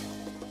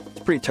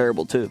 it's pretty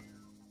terrible too.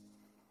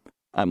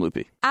 I'm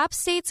Loopy. App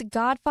State's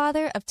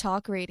godfather of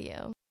talk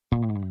radio.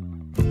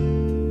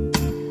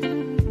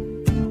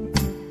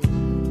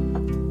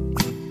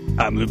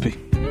 I'm Loopy.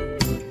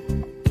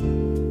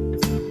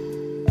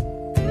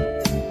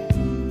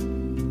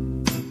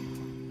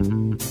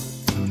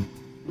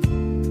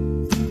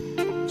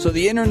 So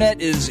the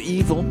internet is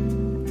evil.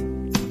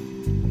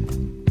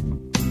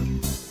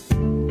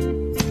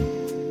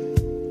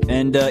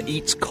 And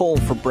eats coal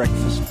for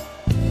breakfast.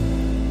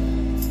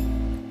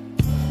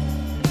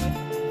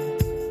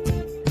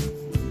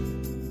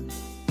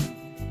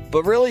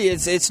 But really,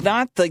 it's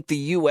not like the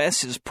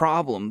U.S.'s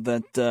problem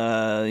that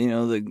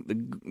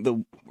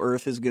the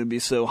Earth is going to be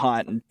so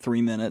hot in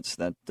 3 minutes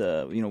that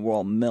we'll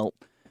all melt.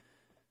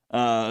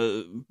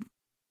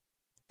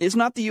 It's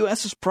not the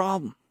U.S.'s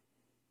problem.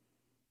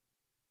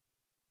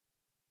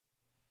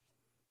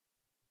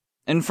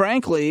 And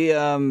frankly,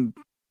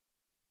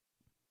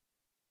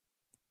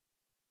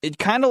 it's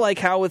kind of like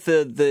how with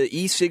the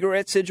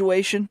e-cigarette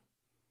situation,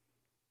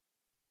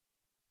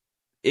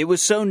 it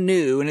was so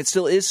new, and it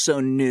still is so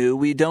new,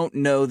 we don't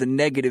know the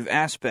negative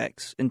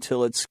aspects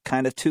until it's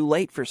kind of too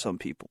late for some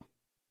people.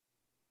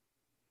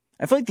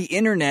 I feel like the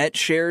internet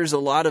shares a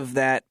lot of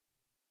that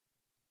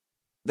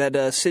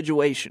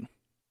situation.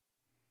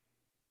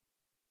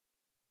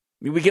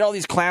 I mean, we get all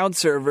these cloud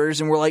servers,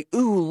 and we're like,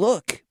 ooh,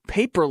 look,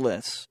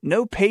 paperless,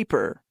 no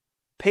paper.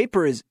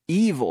 Paper is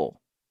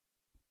evil.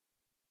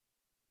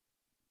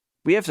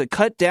 We have to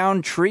cut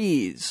down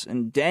trees,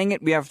 and dang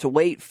it, we have to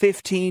wait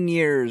 15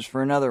 years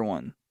for another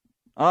one.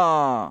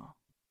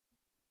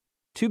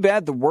 Too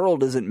bad the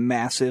world isn't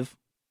massive.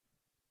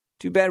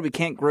 Too bad we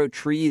can't grow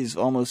trees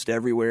almost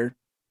everywhere.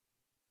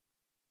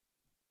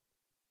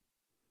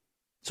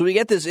 So we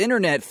get this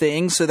internet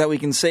thing so that we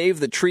can save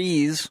the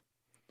trees,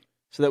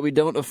 so that we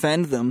don't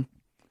offend them.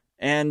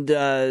 And,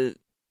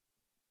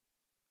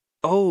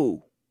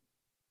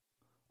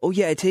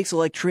 yeah, it takes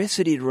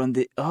electricity to run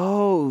the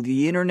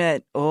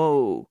internet.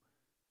 And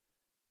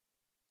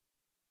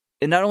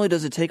not only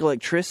does it take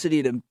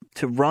electricity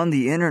to run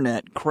the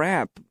internet,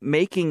 crap,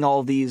 making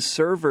all these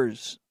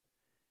servers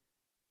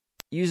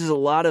uses a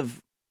lot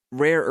of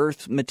rare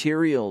earth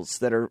materials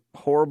that are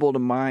horrible to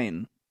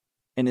mine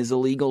and is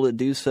illegal to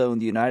do so in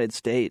the United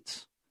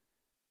States.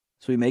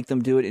 So we make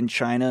them do it in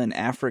China and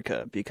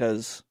Africa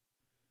because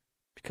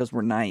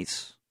we're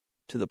nice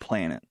to the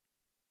planet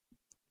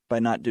by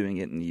not doing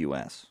it in the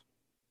U.S.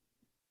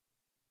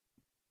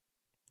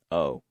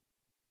 Oh,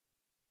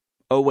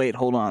 wait,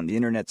 hold on. The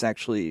internet's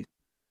actually,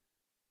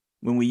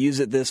 when we use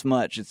it this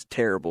much, it's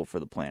terrible for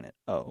the planet.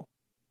 Oh.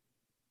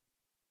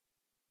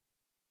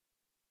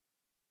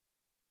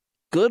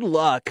 Good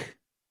luck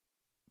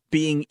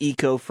being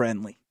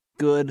eco-friendly.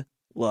 Good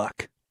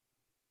luck.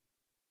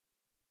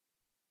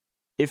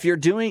 If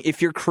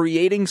you're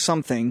creating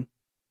something,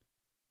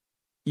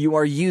 you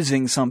are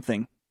using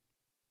something.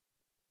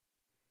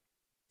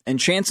 And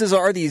chances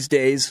are these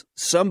days,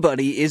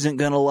 somebody isn't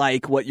going to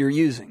like what you're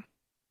using.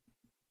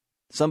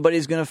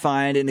 Somebody's going to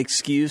find an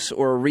excuse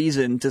or a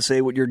reason to say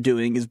what you're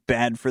doing is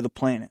bad for the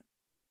planet.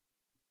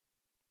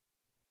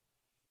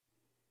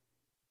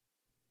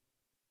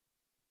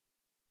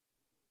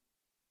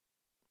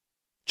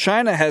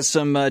 China has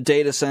some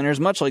data centers,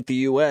 much like the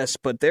U.S.,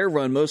 but they're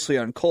run mostly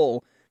on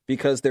coal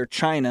because they're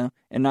China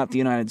and not the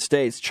United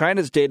States.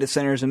 China's data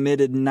centers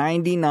emitted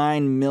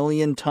 99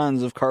 million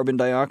tons of carbon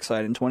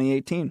dioxide in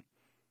 2018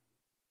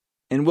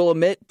 and will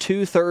emit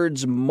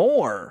 2/3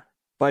 more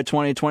by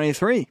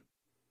 2023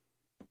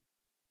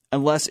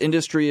 unless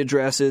industry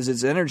addresses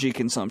its energy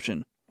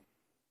consumption.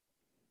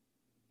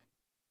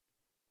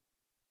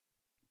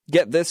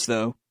 Get this,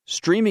 though.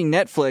 Streaming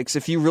Netflix,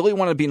 if you really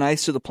want to be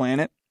nice to the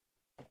planet,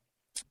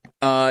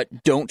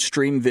 don't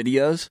stream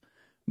videos.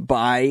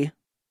 Buy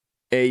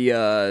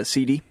a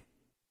CD.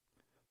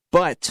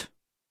 But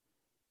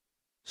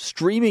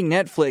streaming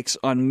Netflix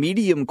on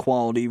medium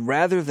quality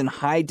rather than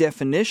high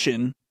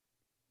definition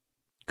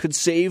could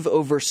save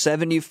over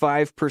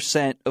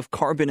 75% of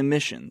carbon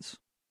emissions.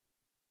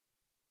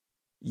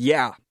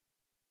 Yeah.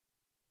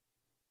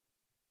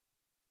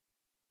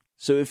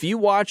 So if you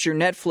watch your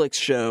Netflix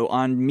show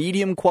on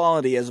medium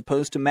quality as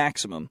opposed to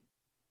maximum,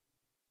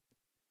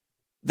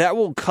 that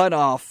will cut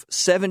off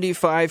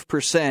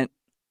 75%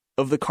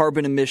 of the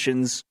carbon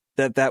emissions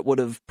that would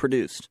have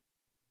produced.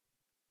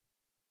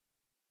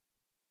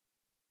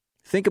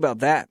 Think about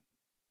that.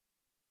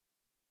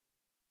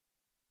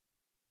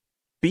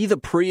 Be the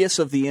Prius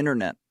of the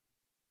internet.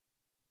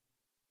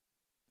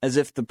 As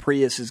if the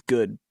Prius is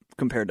good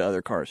compared to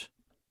other cars.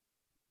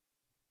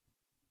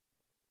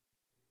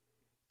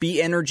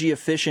 Be energy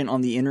efficient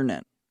on the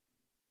internet.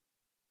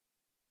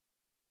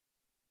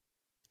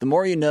 The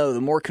more you know,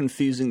 the more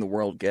confusing the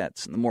world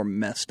gets, and the more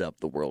messed up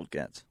the world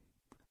gets.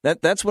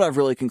 That's what I've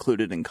really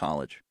concluded in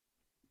college.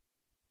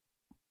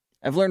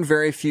 I've learned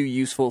very few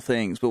useful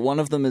things, but one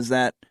of them is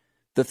that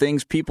the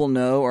things people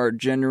know are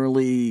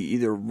generally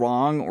either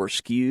wrong or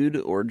skewed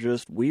or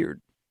just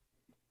weird.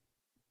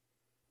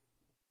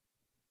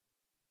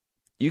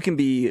 You can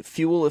be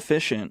fuel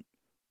efficient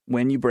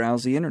when you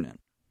browse the internet.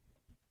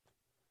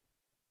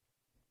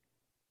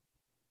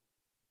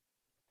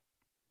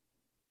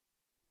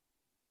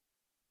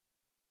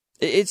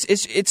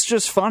 It's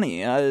just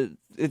funny.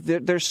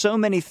 There's so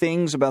many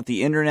things about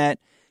the internet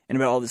and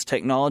about all this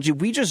technology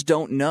we just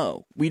don't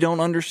know. We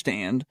don't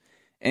understand.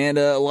 And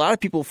a lot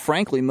of people,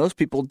 frankly, most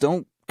people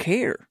don't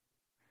care.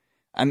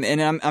 I'm in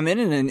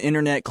an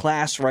internet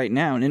class right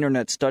now, an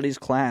internet studies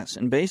class.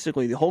 And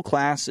basically the whole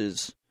class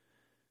is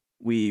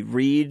we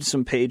read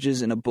some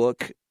pages in a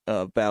book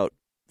about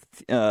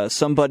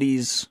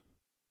somebody's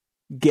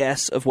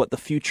guess of what the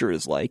future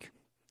is like.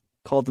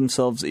 Called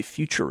themselves a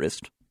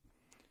futurist.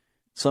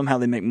 Somehow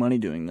they make money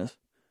doing this.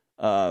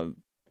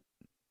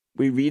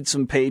 We read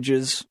some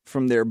pages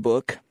from their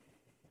book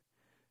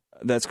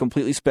that's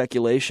completely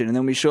speculation, and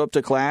then we show up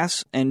to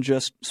class and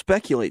just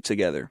speculate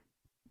together.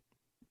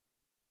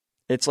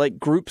 It's like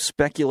group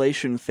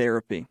speculation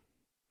therapy.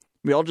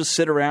 We all just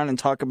sit around and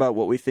talk about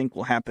what we think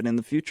will happen in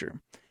the future.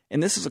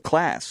 And this is a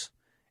class,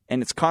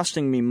 and it's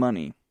costing me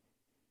money.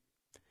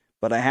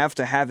 But I have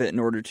to have it in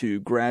order to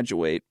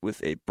graduate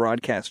with a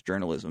broadcast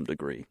journalism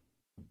degree.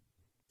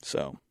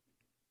 So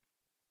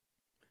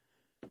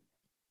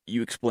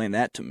you explain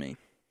that to me.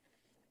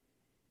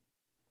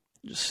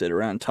 Just sit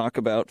around and talk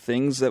about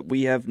things that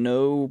we have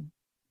no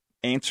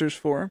answers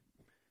for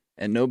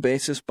and no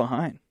basis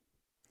behind.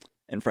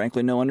 And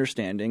frankly, no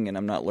understanding, and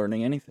I'm not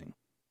learning anything.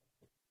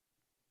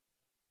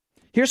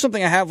 Here's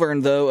something I have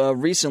learned, though,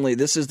 recently.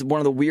 This is one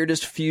of the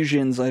weirdest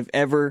fusions I've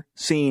ever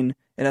seen.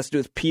 It has to do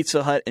with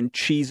Pizza Hut and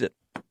Cheez-It.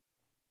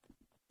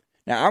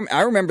 Now,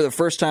 I remember the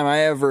first time I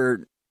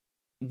ever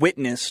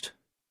witnessed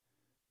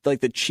like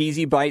the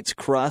Cheesy Bites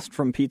crust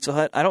from Pizza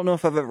Hut. I don't know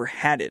if I've ever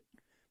had it,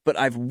 but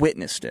I've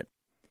witnessed it.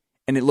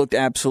 And it looked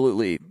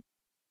absolutely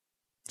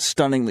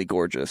stunningly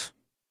gorgeous.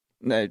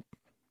 Those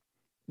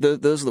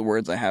are the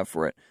words I have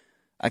for it.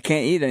 I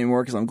can't eat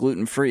anymore because I'm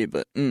gluten-free,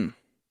 but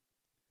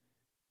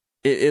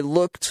it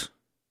looked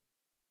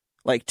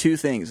like two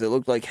things. It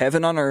looked like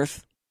heaven on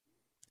earth,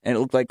 and it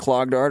looked like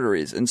clogged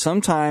arteries. And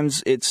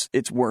sometimes it's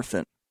worth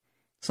it.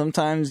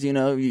 Sometimes, you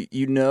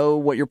know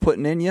what you're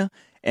putting in you,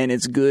 and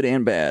it's good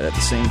and bad at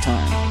the same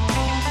time.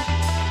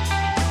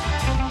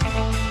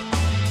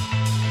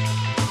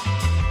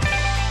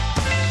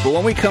 But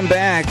when we come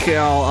back,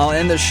 I'll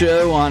end the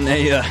show on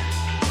a...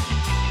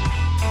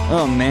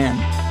 oh, man.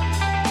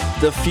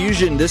 The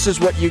fusion. This is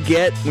what you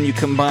get when you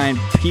combine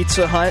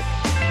Pizza Hut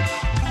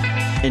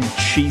and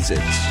Cheez-Its.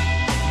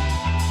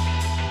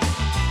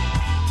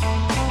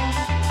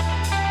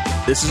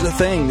 This is a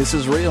thing. This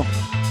is real.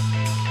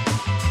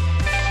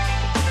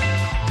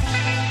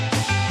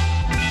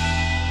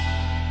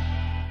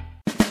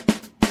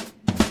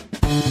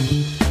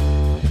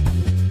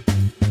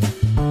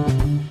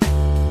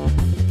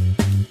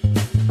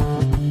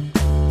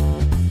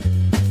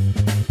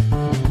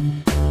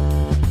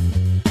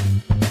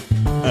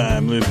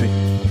 I'm loopy.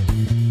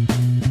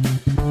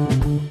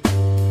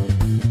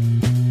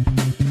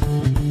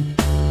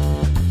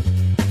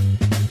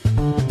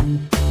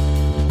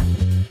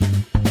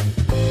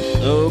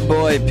 Oh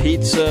boy,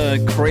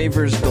 pizza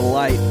craver's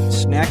delight.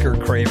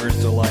 Snacker craver's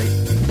delight.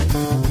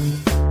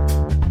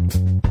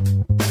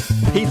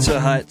 Pizza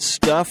Hut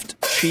stuffed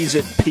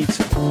Cheez-It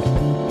pizza.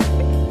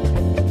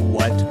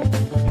 What?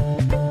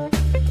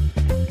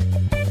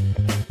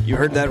 You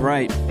heard that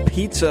right.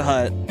 Pizza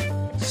Hut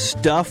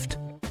stuffed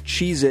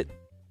Cheez-It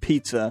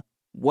pizza.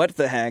 What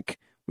the heck?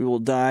 We will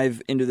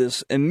dive into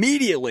this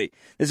immediately.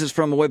 This is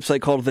from a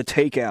website called The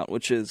Takeout,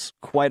 which is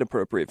quite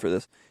appropriate for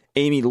this.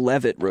 Amy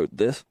Levitt wrote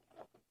this.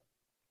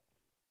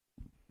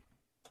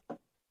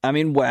 I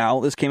mean,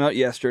 wow, this came out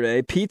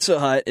yesterday. Pizza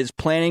Hut is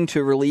planning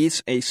to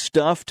release a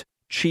stuffed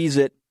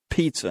Cheez-It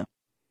pizza.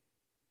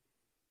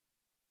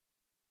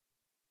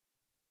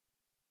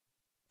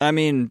 I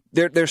mean,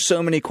 there's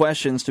so many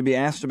questions to be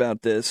asked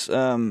about this.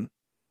 Like,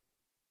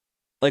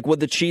 would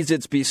the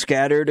Cheez-Its be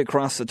scattered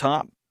across the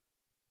top?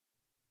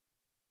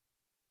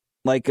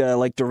 Like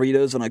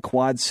Doritos on a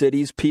Quad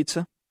Cities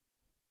pizza?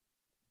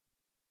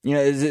 You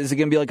know, is it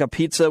going to be like a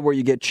pizza where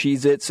you get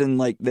Cheez-Its and,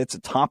 like, that's a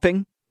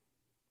topping?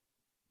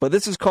 But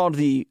this is called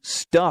the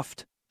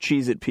stuffed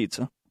Cheez-It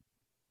pizza.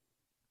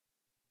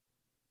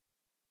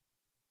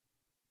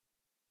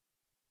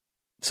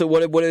 So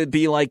would it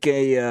be like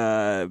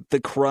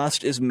the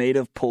crust is made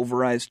of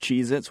pulverized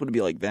Cheez-Its? Would it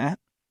be like that?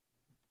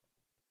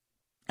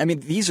 I mean,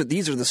 these are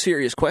the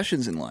serious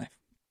questions in life.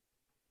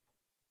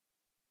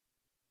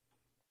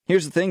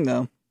 Here's the thing,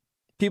 though.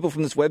 People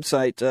from this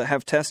website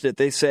have tested it.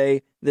 They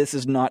say this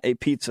is not a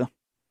pizza.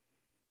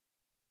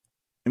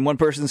 And one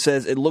person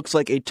says it looks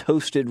like a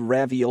toasted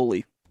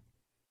ravioli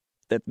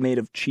that's made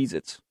of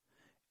Cheez-Its.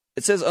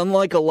 It says,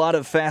 unlike a lot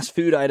of fast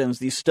food items,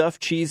 the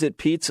stuffed Cheez-It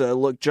pizza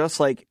looked just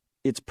like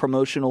its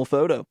promotional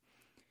photo.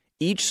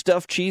 Each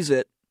stuffed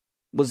Cheez-It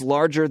was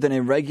larger than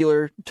a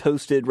regular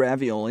toasted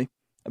ravioli,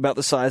 about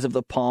the size of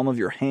the palm of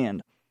your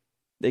hand.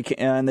 They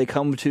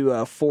come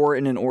to 4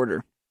 in an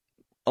order,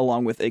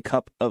 along with a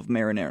cup of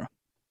marinara.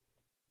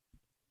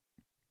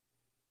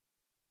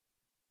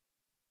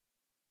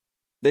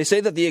 They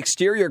say that the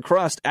exterior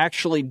crust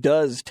actually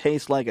does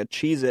taste like a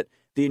Cheez-It.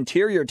 The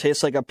interior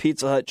tastes like a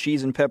Pizza Hut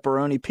cheese and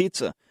pepperoni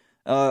pizza.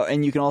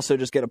 And you can also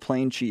just get a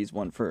plain cheese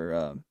one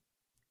for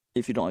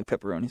if you don't like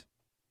pepperonis.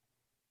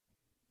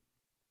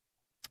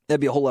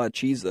 That'd be a whole lot of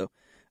cheese, though.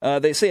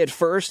 They say at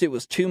first it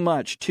was too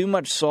much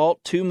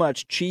salt, too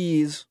much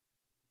cheese.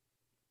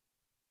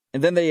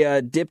 And then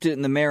they dipped it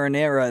in the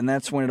marinara, and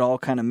that's when it all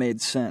kind of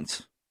made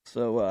sense.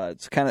 So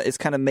it's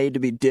kind of made to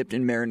be dipped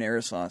in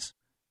marinara sauce.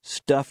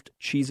 Stuffed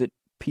Cheez-It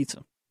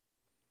pizza.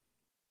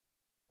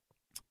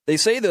 They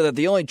say, though, that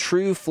the only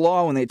true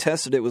flaw when they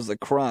tested it was the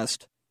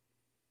crust.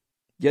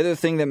 The other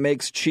thing that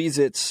makes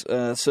Cheez-Its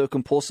so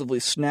compulsively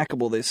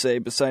snackable, they say,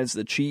 besides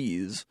the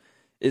cheese,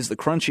 is the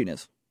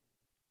crunchiness.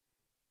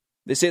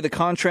 They say the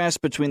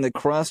contrast between the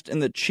crust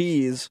and the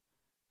cheese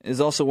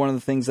is also one of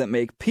the things that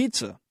make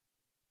pizza,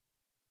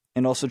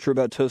 and also true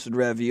about toasted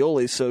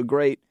ravioli, so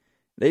great.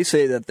 They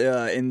say that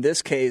in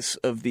this case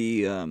of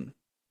the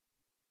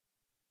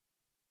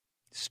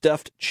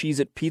stuffed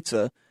Cheez-It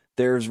pizza,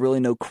 there's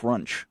really no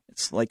crunch.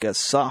 It's like a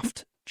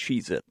soft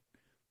Cheez-It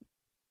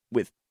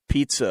with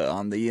pizza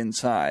on the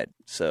inside.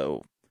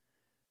 So,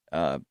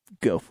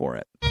 go for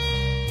it.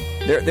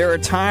 There are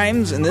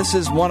times, and this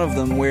is one of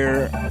them,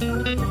 where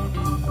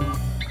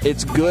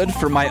it's good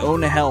for my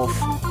own health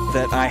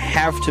that I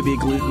have to be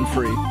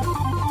gluten-free.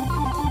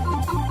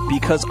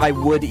 Because I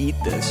would eat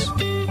this.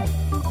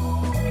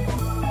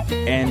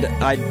 And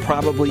I'd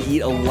probably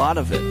eat a lot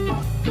of it.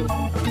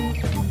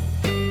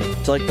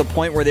 To like the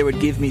point where they would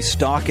give me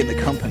stock in the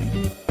company.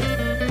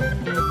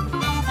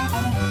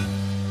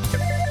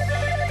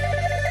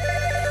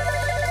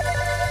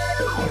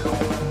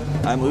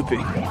 I'm loopy.